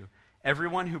say to you,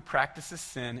 everyone who practices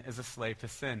sin is a slave to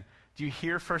sin. Do you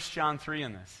hear 1 John 3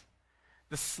 in this?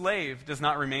 The slave does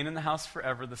not remain in the house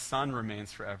forever, the son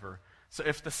remains forever. So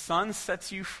if the son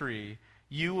sets you free,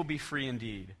 you will be free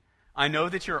indeed. I know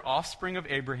that you are offspring of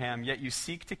Abraham, yet you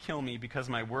seek to kill me because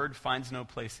my word finds no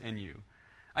place in you.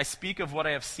 I speak of what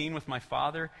I have seen with my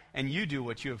Father, and you do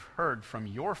what you have heard from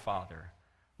your father.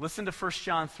 Listen to 1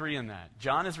 John 3 in that.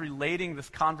 John is relating this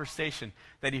conversation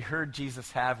that he heard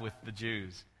Jesus have with the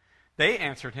Jews. They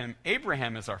answered him,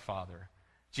 Abraham is our father.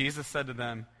 Jesus said to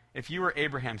them, if you were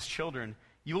Abraham's children,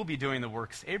 you will be doing the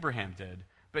works Abraham did.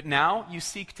 But now you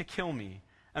seek to kill me,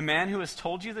 a man who has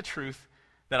told you the truth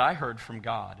that I heard from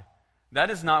God. That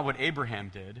is not what Abraham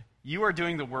did. You are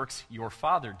doing the works your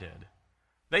father did.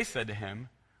 They said to him,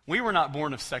 we were not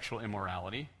born of sexual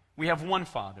immorality. We have one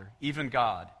Father, even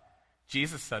God.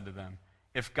 Jesus said to them,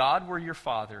 if God were your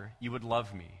Father, you would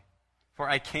love me. For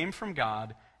I came from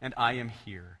God, and I am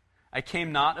here. I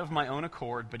came not of my own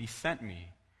accord, but he sent me.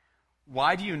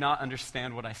 Why do you not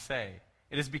understand what I say?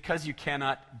 It is because you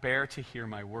cannot bear to hear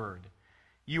my word.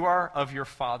 You are of your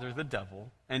father the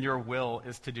devil, and your will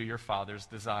is to do your father's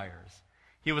desires.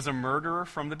 He was a murderer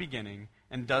from the beginning,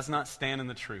 and does not stand in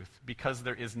the truth, because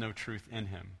there is no truth in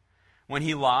him. When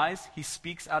he lies, he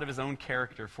speaks out of his own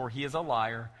character, for he is a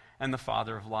liar and the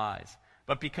father of lies.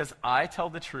 But because I tell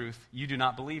the truth, you do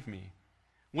not believe me.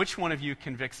 Which one of you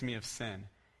convicts me of sin?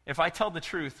 If I tell the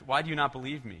truth, why do you not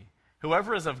believe me?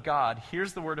 Whoever is of God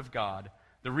hears the word of God.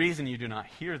 The reason you do not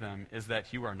hear them is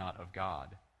that you are not of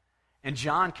God. And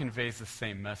John conveys the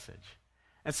same message.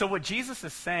 And so what Jesus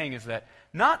is saying is that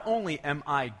not only am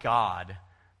I God,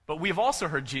 but we've also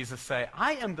heard Jesus say,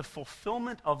 I am the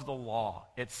fulfillment of the law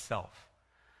itself.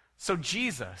 So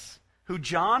Jesus, who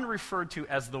John referred to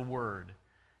as the Word,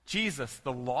 Jesus,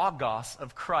 the Logos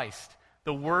of Christ,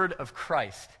 the Word of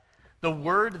Christ, the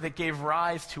Word that gave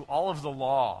rise to all of the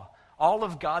law, all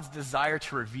of God's desire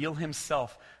to reveal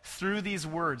himself through these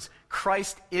words.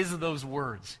 Christ is those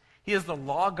words. He is the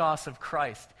Logos of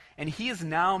Christ, and he is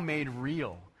now made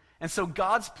real. And so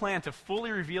God's plan to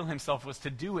fully reveal himself was to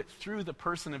do it through the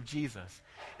person of Jesus,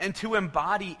 and to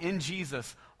embody in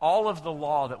Jesus all of the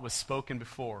law that was spoken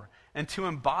before, and to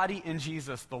embody in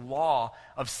Jesus the law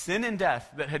of sin and death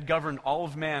that had governed all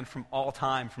of man from all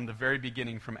time, from the very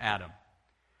beginning, from Adam.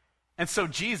 And so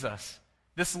Jesus,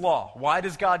 this law, why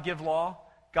does God give law?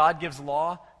 God gives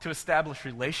law to establish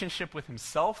relationship with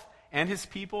himself and his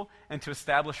people, and to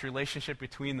establish relationship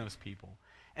between those people.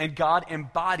 And God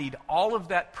embodied all of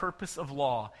that purpose of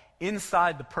law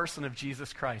inside the person of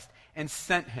Jesus Christ, and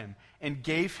sent him and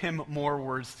gave him more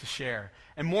words to share.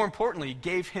 And more importantly,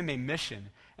 gave him a mission,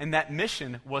 and that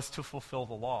mission was to fulfill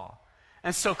the law.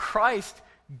 And so Christ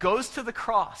goes to the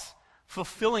cross,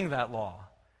 fulfilling that law.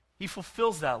 He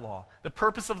fulfills that law. The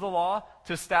purpose of the law,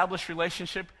 to establish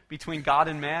relationship between God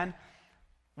and man.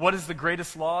 What is the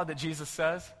greatest law that Jesus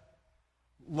says?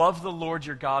 Love the Lord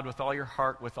your God with all your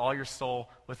heart, with all your soul,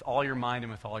 with all your mind,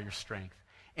 and with all your strength.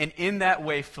 And in that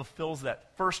way fulfills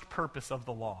that first purpose of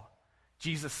the law.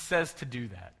 Jesus says to do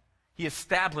that. He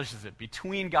establishes it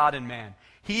between God and man.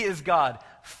 He is God,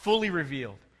 fully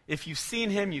revealed. If you've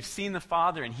seen him, you've seen the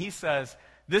Father, and he says,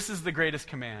 this is the greatest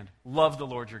command. Love the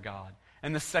Lord your God.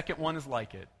 And the second one is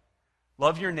like it.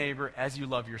 Love your neighbor as you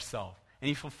love yourself. And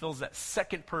he fulfills that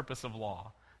second purpose of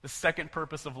law. The second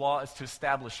purpose of law is to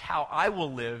establish how I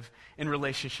will live in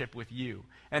relationship with you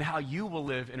and how you will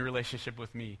live in relationship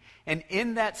with me. And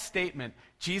in that statement,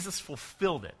 Jesus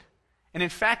fulfilled it. And in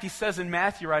fact, he says in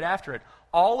Matthew right after it,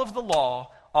 all of the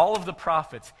law, all of the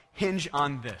prophets hinge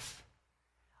on this.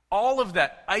 All of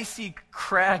that icy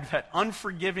crag, that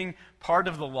unforgiving part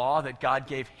of the law that God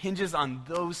gave hinges on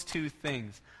those two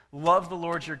things. Love the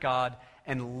Lord your God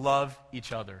and love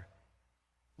each other.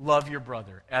 Love your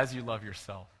brother as you love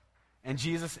yourself. And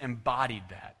Jesus embodied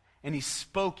that. And he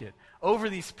spoke it over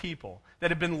these people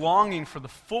that had been longing for the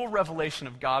full revelation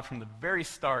of God from the very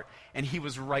start, and he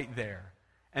was right there.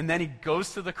 And then he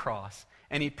goes to the cross,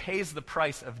 and he pays the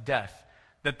price of death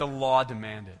that the law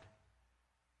demanded.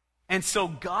 And so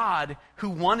God, who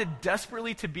wanted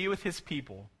desperately to be with his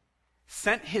people,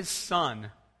 sent his Son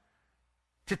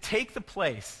to take the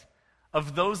place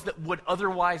of those that would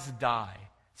otherwise die.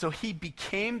 So he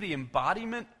became the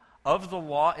embodiment of the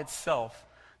law itself,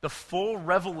 the full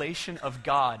revelation of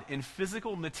God in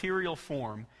physical, material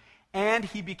form, and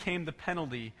he became the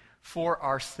penalty for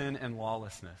our sin and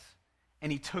lawlessness.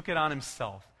 And he took it on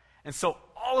himself. And so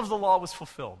all of the law was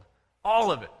fulfilled.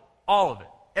 All of it,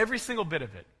 every single bit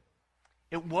of it.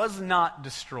 It was not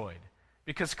destroyed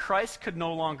because Christ could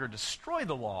no longer destroy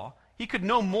the law. He could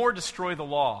no more destroy the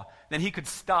law than he could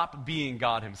stop being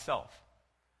God himself.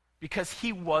 Because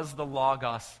he was the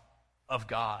Logos of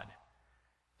God.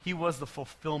 He was the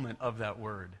fulfillment of that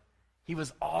word. He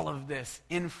was all of this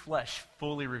in flesh,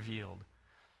 fully revealed.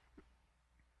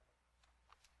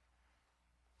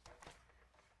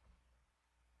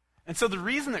 And so the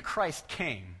reason that Christ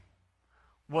came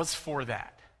was for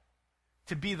that.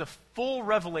 To be the full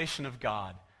revelation of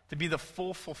God. To be the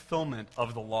full fulfillment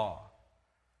of the law.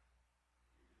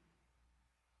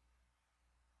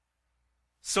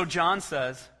 So John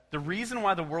says, the reason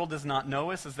why the world does not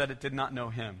know us is that it did not know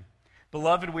him.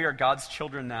 Beloved, we are God's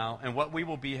children now, and what we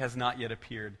will be has not yet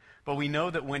appeared. But we know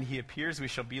that when he appears, we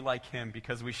shall be like him,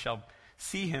 because we shall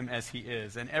see him as he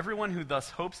is. And everyone who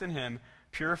thus hopes in him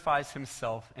purifies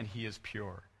himself, and he is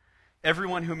pure.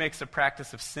 Everyone who makes a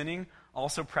practice of sinning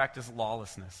also practices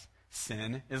lawlessness.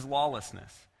 Sin is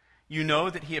lawlessness. You know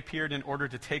that he appeared in order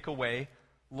to take away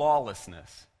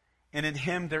lawlessness. And in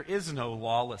him there is no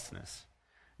lawlessness.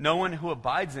 No one who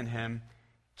abides in him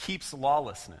keeps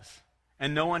lawlessness.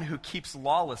 And no one who keeps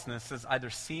lawlessness has either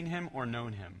seen him or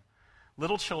known him.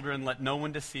 Little children, let no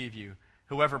one deceive you.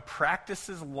 Whoever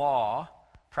practices law,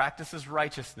 practices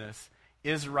righteousness,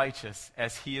 is righteous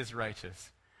as he is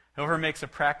righteous. Whoever makes a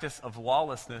practice of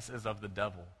lawlessness is of the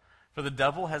devil. For the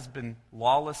devil has been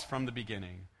lawless from the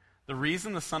beginning. The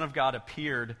reason the Son of God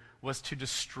appeared was to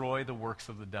destroy the works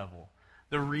of the devil.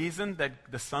 The reason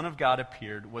that the Son of God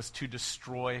appeared was to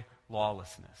destroy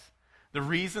lawlessness. The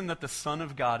reason that the Son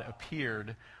of God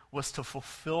appeared was to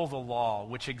fulfill the law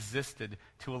which existed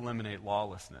to eliminate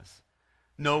lawlessness.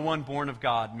 No one born of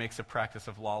God makes a practice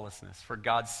of lawlessness, for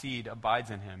God's seed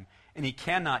abides in him, and he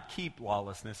cannot keep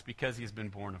lawlessness because he has been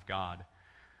born of God.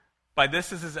 By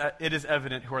this it is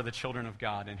evident who are the children of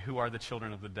God and who are the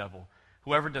children of the devil.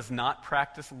 Whoever does not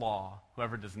practice law,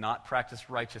 whoever does not practice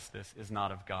righteousness is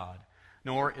not of God,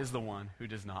 nor is the one who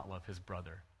does not love his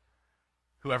brother.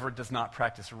 Whoever does not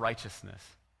practice righteousness,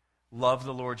 love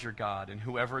the Lord your God, and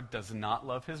whoever does not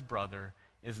love his brother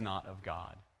is not of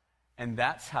God. And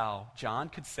that's how John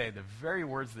could say the very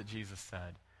words that Jesus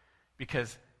said,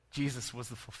 because Jesus was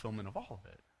the fulfillment of all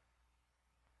of it.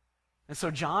 And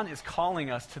so John is calling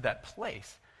us to that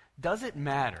place. Does it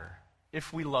matter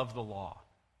if we love the law?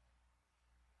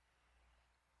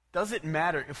 Does it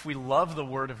matter if we love the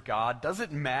Word of God? Does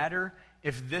it matter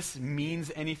if this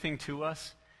means anything to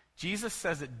us? Jesus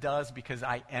says it does because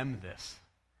I am this.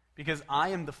 Because I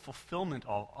am the fulfillment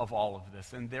of all of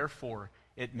this, and therefore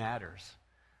it matters.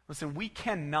 Listen, we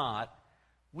cannot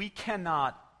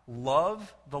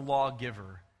love the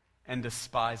lawgiver and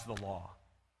despise the law.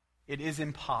 It is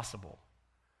impossible.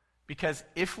 Because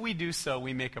if we do so,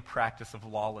 we make a practice of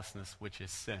lawlessness, which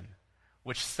is sin,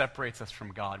 which separates us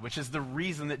from God, which is the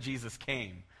reason that Jesus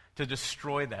came, to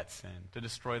destroy that sin, to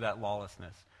destroy that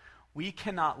lawlessness. We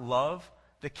cannot love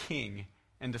the King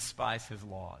and despise his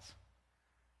laws.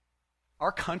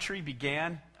 Our country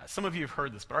began, some of you have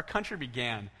heard this, but our country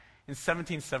began in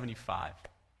 1775,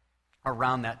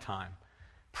 around that time.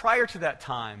 Prior to that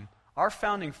time, our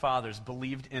founding fathers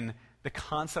believed in the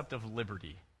concept of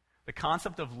liberty,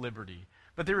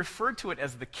 but they referred to it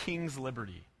as the king's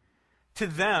liberty. To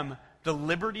them, the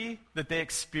liberty that they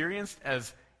experienced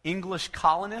as English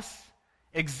colonists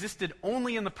existed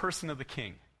only in the person of the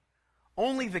king.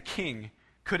 Only the king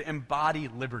could embody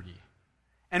liberty.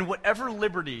 And whatever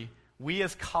liberty we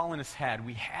as colonists had,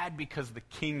 we had because the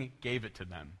king gave it to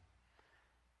them.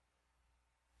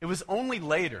 It was only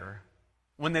later,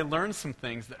 when they learned some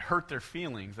things that hurt their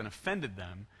feelings and offended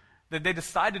them, that they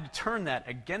decided to turn that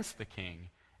against the king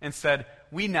and said,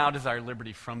 we now desire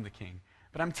liberty from the king.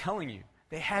 But I'm telling you,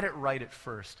 they had it right at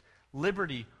first.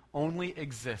 Liberty only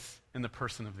exists in the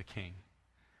person of the king.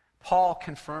 Paul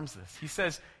confirms this. He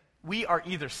says, we are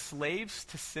either slaves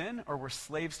to sin or we're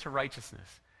slaves to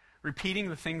righteousness. Repeating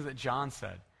the things that John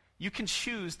said. You can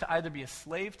choose to either be a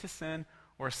slave to sin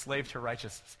or a slave to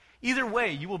righteousness. Either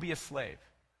way, you will be a slave.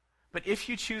 But if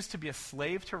you choose to be a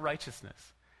slave to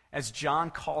righteousness, as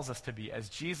John calls us to be, as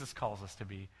Jesus calls us to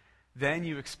be, then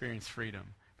you experience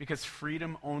freedom. Because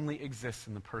freedom only exists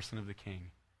in the person of the king.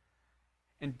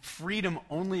 And freedom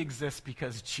only exists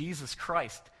because Jesus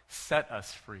Christ set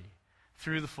us free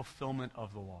through the fulfillment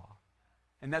of the law.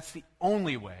 And that's the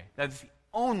only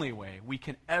way we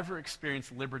can ever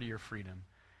experience liberty or freedom,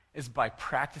 is by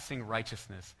practicing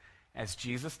righteousness as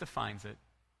Jesus defines it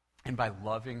and by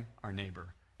loving our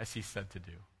neighbor as he said to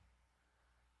do.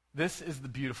 This is the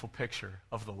beautiful picture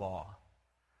of the law.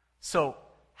 So,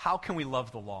 how can we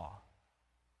love the law?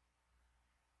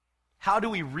 How do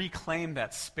we reclaim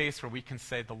that space where we can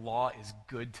say, the law is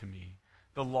good to me?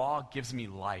 The law gives me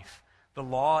life. The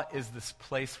law is this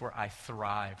place where I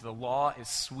thrive. The law is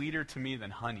sweeter to me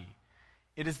than honey.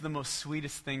 It is the most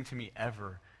sweetest thing to me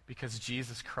ever because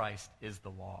Jesus Christ is the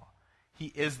law. He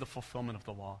is the fulfillment of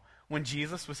the law. When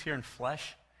Jesus was here in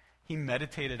flesh, he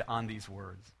meditated on these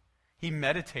words. He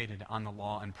meditated on the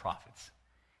law and prophets.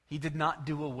 He did not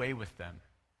do away with them.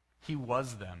 He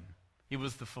was them. He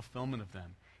was the fulfillment of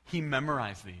them. He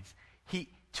memorized these. He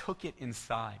took it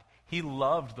inside. He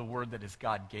loved the word that his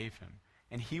God gave him.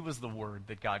 And he was the word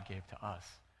that God gave to us.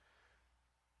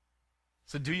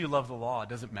 So do you love the law?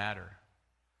 Does it matter?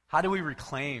 How do we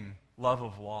reclaim love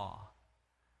of law?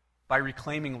 By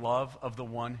reclaiming love of the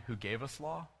one who gave us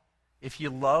law. If you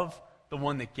love the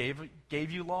one that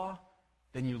gave you law,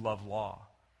 then you love law.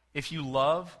 If you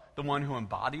love the one who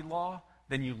embodied law,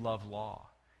 then you love law.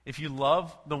 If you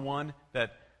love the one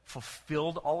that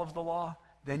fulfilled all of the law,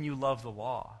 then you love the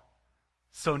law.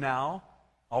 So now,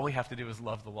 all we have to do is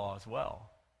love the law as well.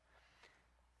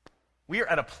 We are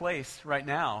at a place right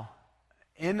now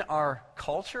in our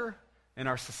culture, in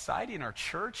our society, in our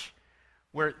church,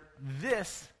 where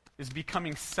this is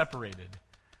becoming separated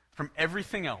from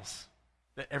everything else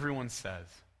that everyone says.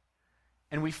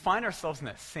 And we find ourselves in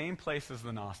that same place as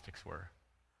the Gnostics were.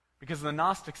 Because the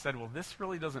Gnostics said, well, this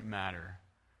really doesn't matter.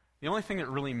 The only thing that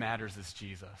really matters is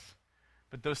Jesus.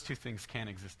 But those two things can't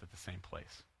exist at the same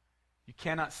place. You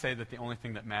cannot say that the only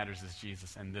thing that matters is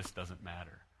Jesus and this doesn't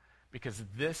matter. Because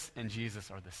this and Jesus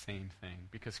are the same thing.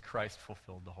 Because Christ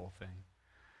fulfilled the whole thing.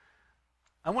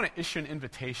 I want to issue an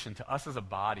invitation to us as a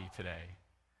body today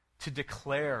to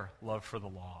declare love for the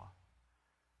law.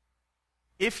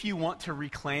 If you want to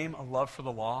reclaim a love for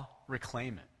the law,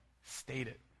 reclaim it. State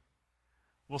it.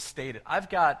 We'll state it. I've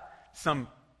got some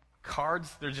cards.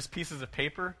 They're just pieces of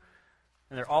paper.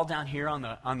 And they're all down here on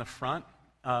the front.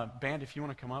 Band, if you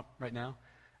want to come up right now.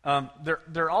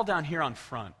 They're all down here on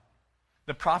front.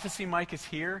 The prophecy mic is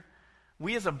here.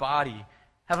 We as a body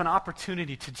have an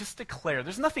opportunity to just declare.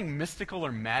 There's nothing mystical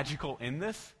or magical in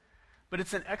this, but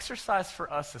it's an exercise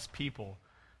for us as people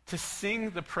to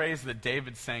sing the praise that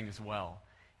David sang as well.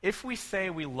 If we say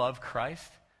we love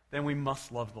Christ, then we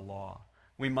must love the law.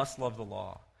 We must love the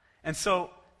law. And so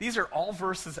these are all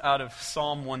verses out of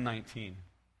Psalm 119.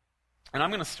 And I'm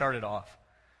going to start it off.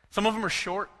 Some of them are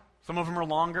short, some of them are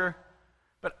longer,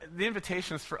 but the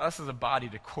invitation is for us as a body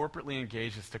to corporately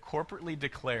engage us, to corporately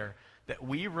declare that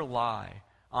we rely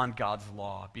on God's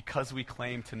law because we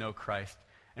claim to know Christ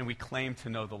and we claim to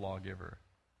know the lawgiver.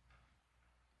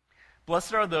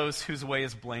 Blessed are those whose way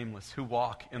is blameless, who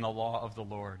walk in the law of the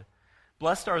Lord.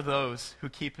 Blessed are those who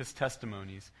keep his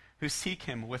testimonies, who seek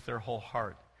him with their whole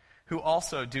heart, who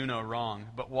also do no wrong,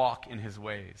 but walk in his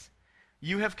ways.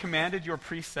 You have commanded your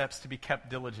precepts to be kept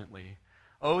diligently.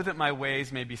 Oh, that my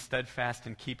ways may be steadfast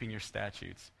in keeping your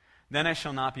statutes. Then I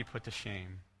shall not be put to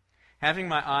shame. Having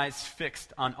my eyes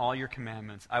fixed on all your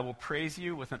commandments, I will praise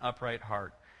you with an upright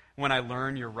heart when I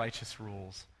learn your righteous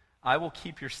rules. I will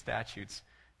keep your statutes.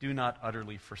 Do not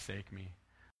utterly forsake me.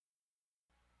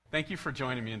 Thank you for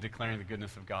joining me in declaring the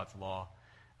goodness of God's law.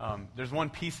 There's one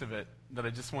piece of it that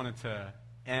I just wanted to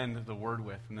end the word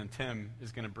with, and then Tim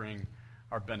is going to bring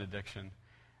our benediction.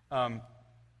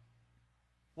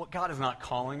 What God is not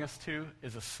calling us to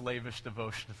is a slavish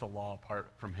devotion to the law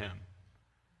apart from him.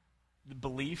 The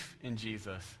belief in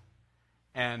Jesus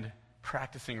and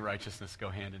practicing righteousness go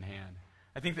hand in hand.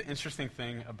 I think the interesting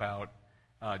thing about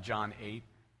John 8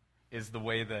 is the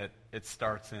way that it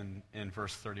starts in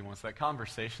verse 31. So that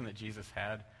conversation that Jesus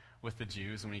had with the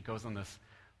Jews, when he goes on this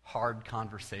hard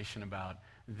conversation about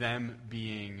them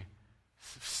being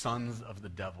sons of the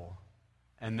devil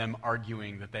and them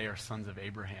arguing that they are sons of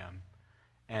Abraham,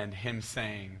 and him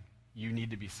saying, you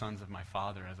need to be sons of my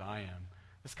Father as I am.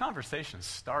 This conversation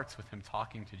starts with him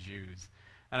talking to Jews.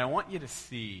 And I want you to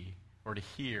see or to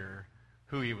hear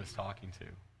who he was talking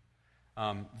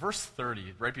to. Verse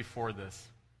 30, right before this,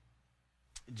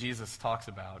 Jesus talks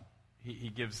about, he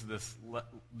gives this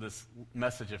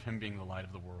message of him being the light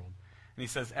of the world. And he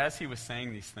says, as he was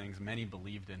saying these things, many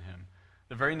believed in him.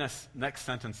 The very next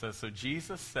sentence says, so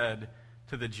Jesus said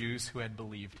to the Jews who had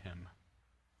believed him.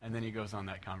 And then he goes on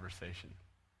that conversation.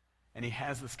 And he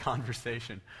has this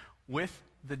conversation with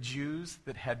the Jews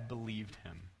that had believed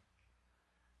him.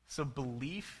 So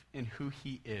belief in who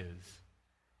he is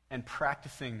and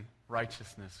practicing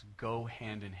righteousness go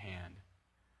hand in hand.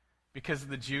 Because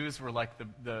the Jews were like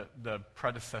the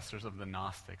predecessors of the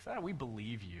Gnostics. We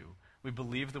believe you. We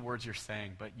believe the words you're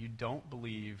saying, but you don't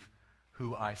believe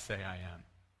who I say I am.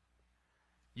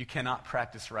 You cannot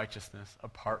practice righteousness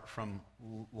apart from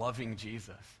loving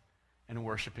Jesus and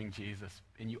worshiping Jesus.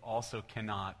 And you also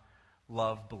cannot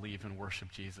love, believe, and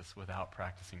worship Jesus without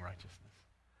practicing righteousness.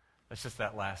 That's just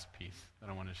that last piece that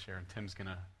I wanted to share, and Tim's going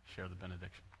to share the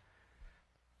benediction.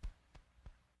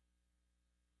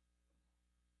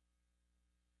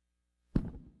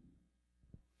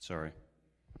 Sorry.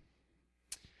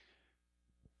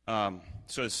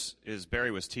 So as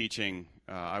Barry was teaching,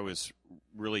 I was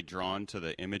really drawn to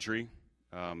the imagery,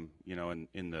 in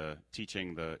the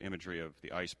teaching, the imagery of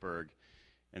the iceberg,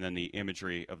 and then the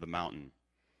imagery of the mountain.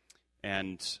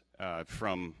 And I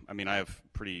have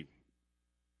pretty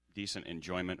decent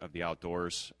enjoyment of the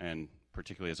outdoors, and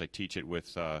particularly as I teach it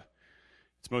with,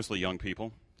 it's mostly young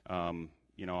people.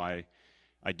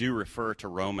 I do refer to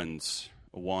Romans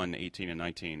 1, 18 and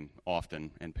 19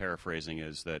 often, and paraphrasing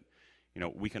is that,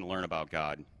 we can learn about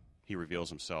God. He reveals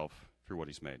himself through what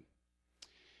he's made.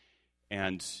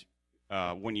 And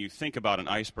when you think about an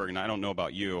iceberg, and I don't know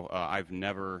about you, I've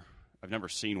never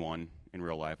seen one in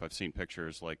real life. I've seen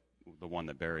pictures like the one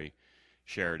that Barry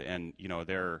shared, and,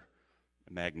 they're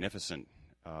magnificent,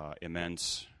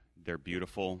 immense, they're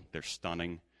beautiful, they're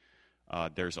stunning.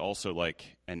 There's also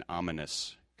like an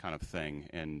ominous kind of thing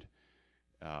and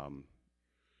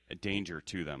a danger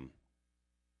to them.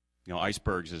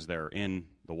 Icebergs, as they're in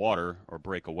the water or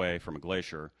break away from a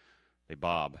glacier, they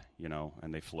bob,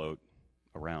 and they float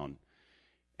around.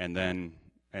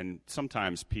 And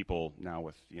sometimes people now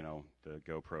with, the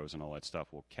GoPros and all that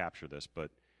stuff will capture this,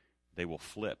 but they will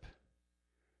flip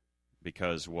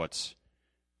because what's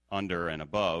under and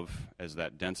above, as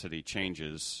that density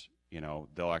changes,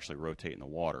 they'll actually rotate in the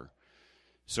water.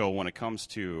 So when it comes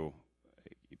to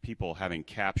people having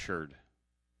captured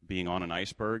being on an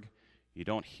iceberg, you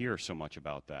don't hear so much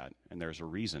about that, and there's a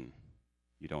reason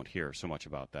you don't hear so much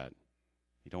about that.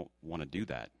 You don't want to do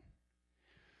that.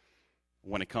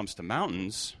 When it comes to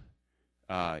mountains,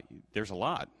 there's a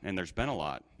lot, and there's been a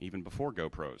lot, even before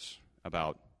GoPros,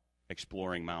 about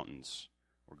exploring mountains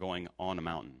or going on a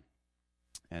mountain.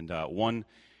 And one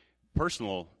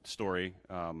personal story,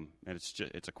 and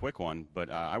it's a quick one,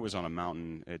 but I was on a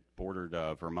mountain. It bordered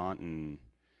Vermont and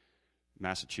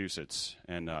Massachusetts,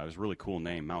 and it was a really cool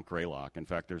name, Mount Greylock. In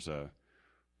fact, there's a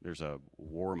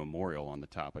war memorial on the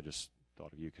top. I just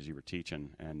thought of you because you were teaching.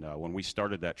 And when we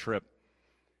started that trip,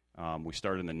 we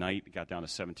started in the night, got down to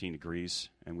 17 degrees,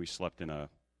 and we slept in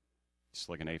just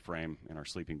like an A-frame in our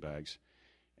sleeping bags.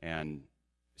 And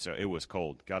so it was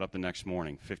cold. Got up the next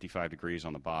morning, 55 degrees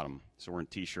on the bottom. So we're in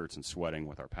T-shirts and sweating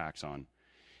with our packs on.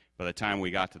 By the time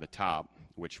we got to the top,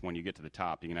 which when you get to the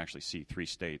top, you can actually see 3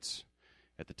 states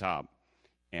at the top.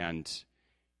 And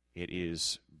it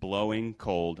is blowing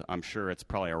cold. I'm sure it's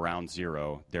probably around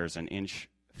 0. There's an inch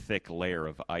thick layer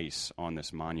of ice on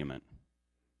this monument.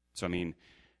 So,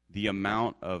 the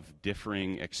amount of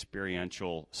differing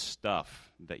experiential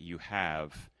stuff that you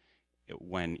have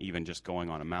when even just going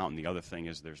on a mountain. The other thing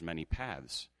is there's many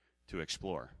paths to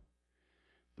explore.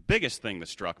 The biggest thing that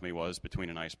struck me was between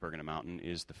an iceberg and a mountain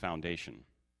is the foundation.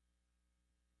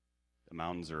 The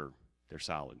mountains they're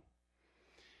solid.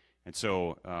 And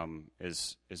so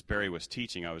as Barry was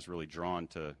teaching, I was really drawn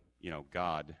to,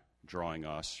 God drawing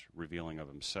us, revealing of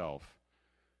himself,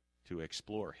 to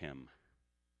explore him,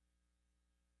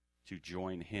 to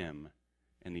join him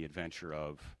in the adventure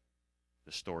of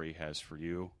the story he has for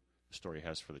you, the story he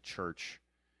has for the church,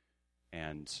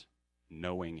 and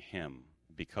knowing him.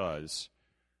 Because,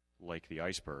 like the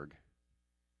iceberg,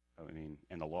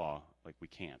 and the law, we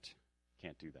can't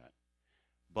do that.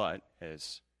 But,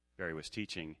 as Barry was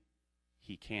teaching,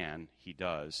 He can, he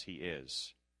does, he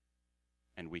is.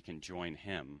 And we can join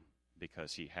him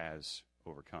because he has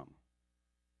overcome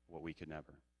what we could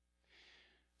never.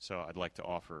 So I'd like to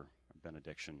offer a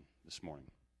benediction this morning.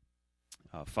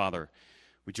 Father,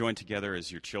 we join together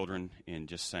as your children in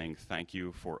just saying thank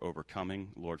you for overcoming,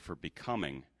 Lord, for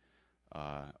becoming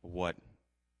what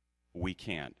we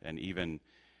can't. And even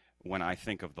when I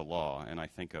think of the law and I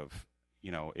think of,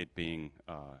 it being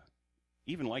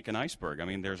even like an iceberg, I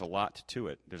mean, there's a lot to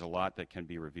it. There's a lot that can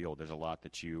be revealed. There's a lot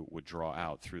that you would draw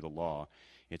out through the law.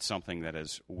 It's something that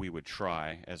as we would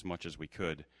try as much as we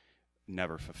could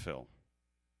never fulfill.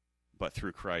 But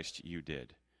through Christ you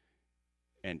did.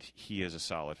 And he is a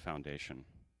solid foundation.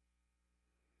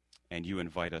 And you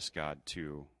invite us, God,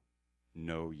 to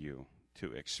know you,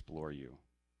 to explore you.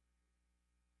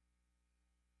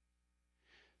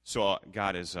 So,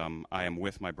 God, as I am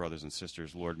with my brothers and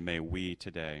sisters, Lord, may we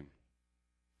today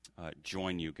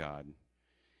join you, God,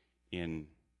 in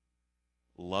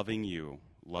loving you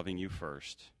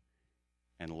first,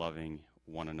 and loving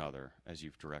one another as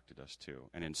you've directed us to.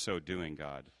 And in so doing,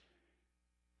 God,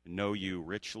 know you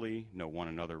richly, know one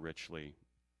another richly,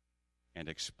 and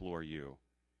explore you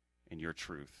in your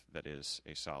truth that is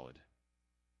a solid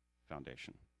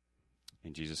foundation.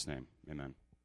 In Jesus' name, amen.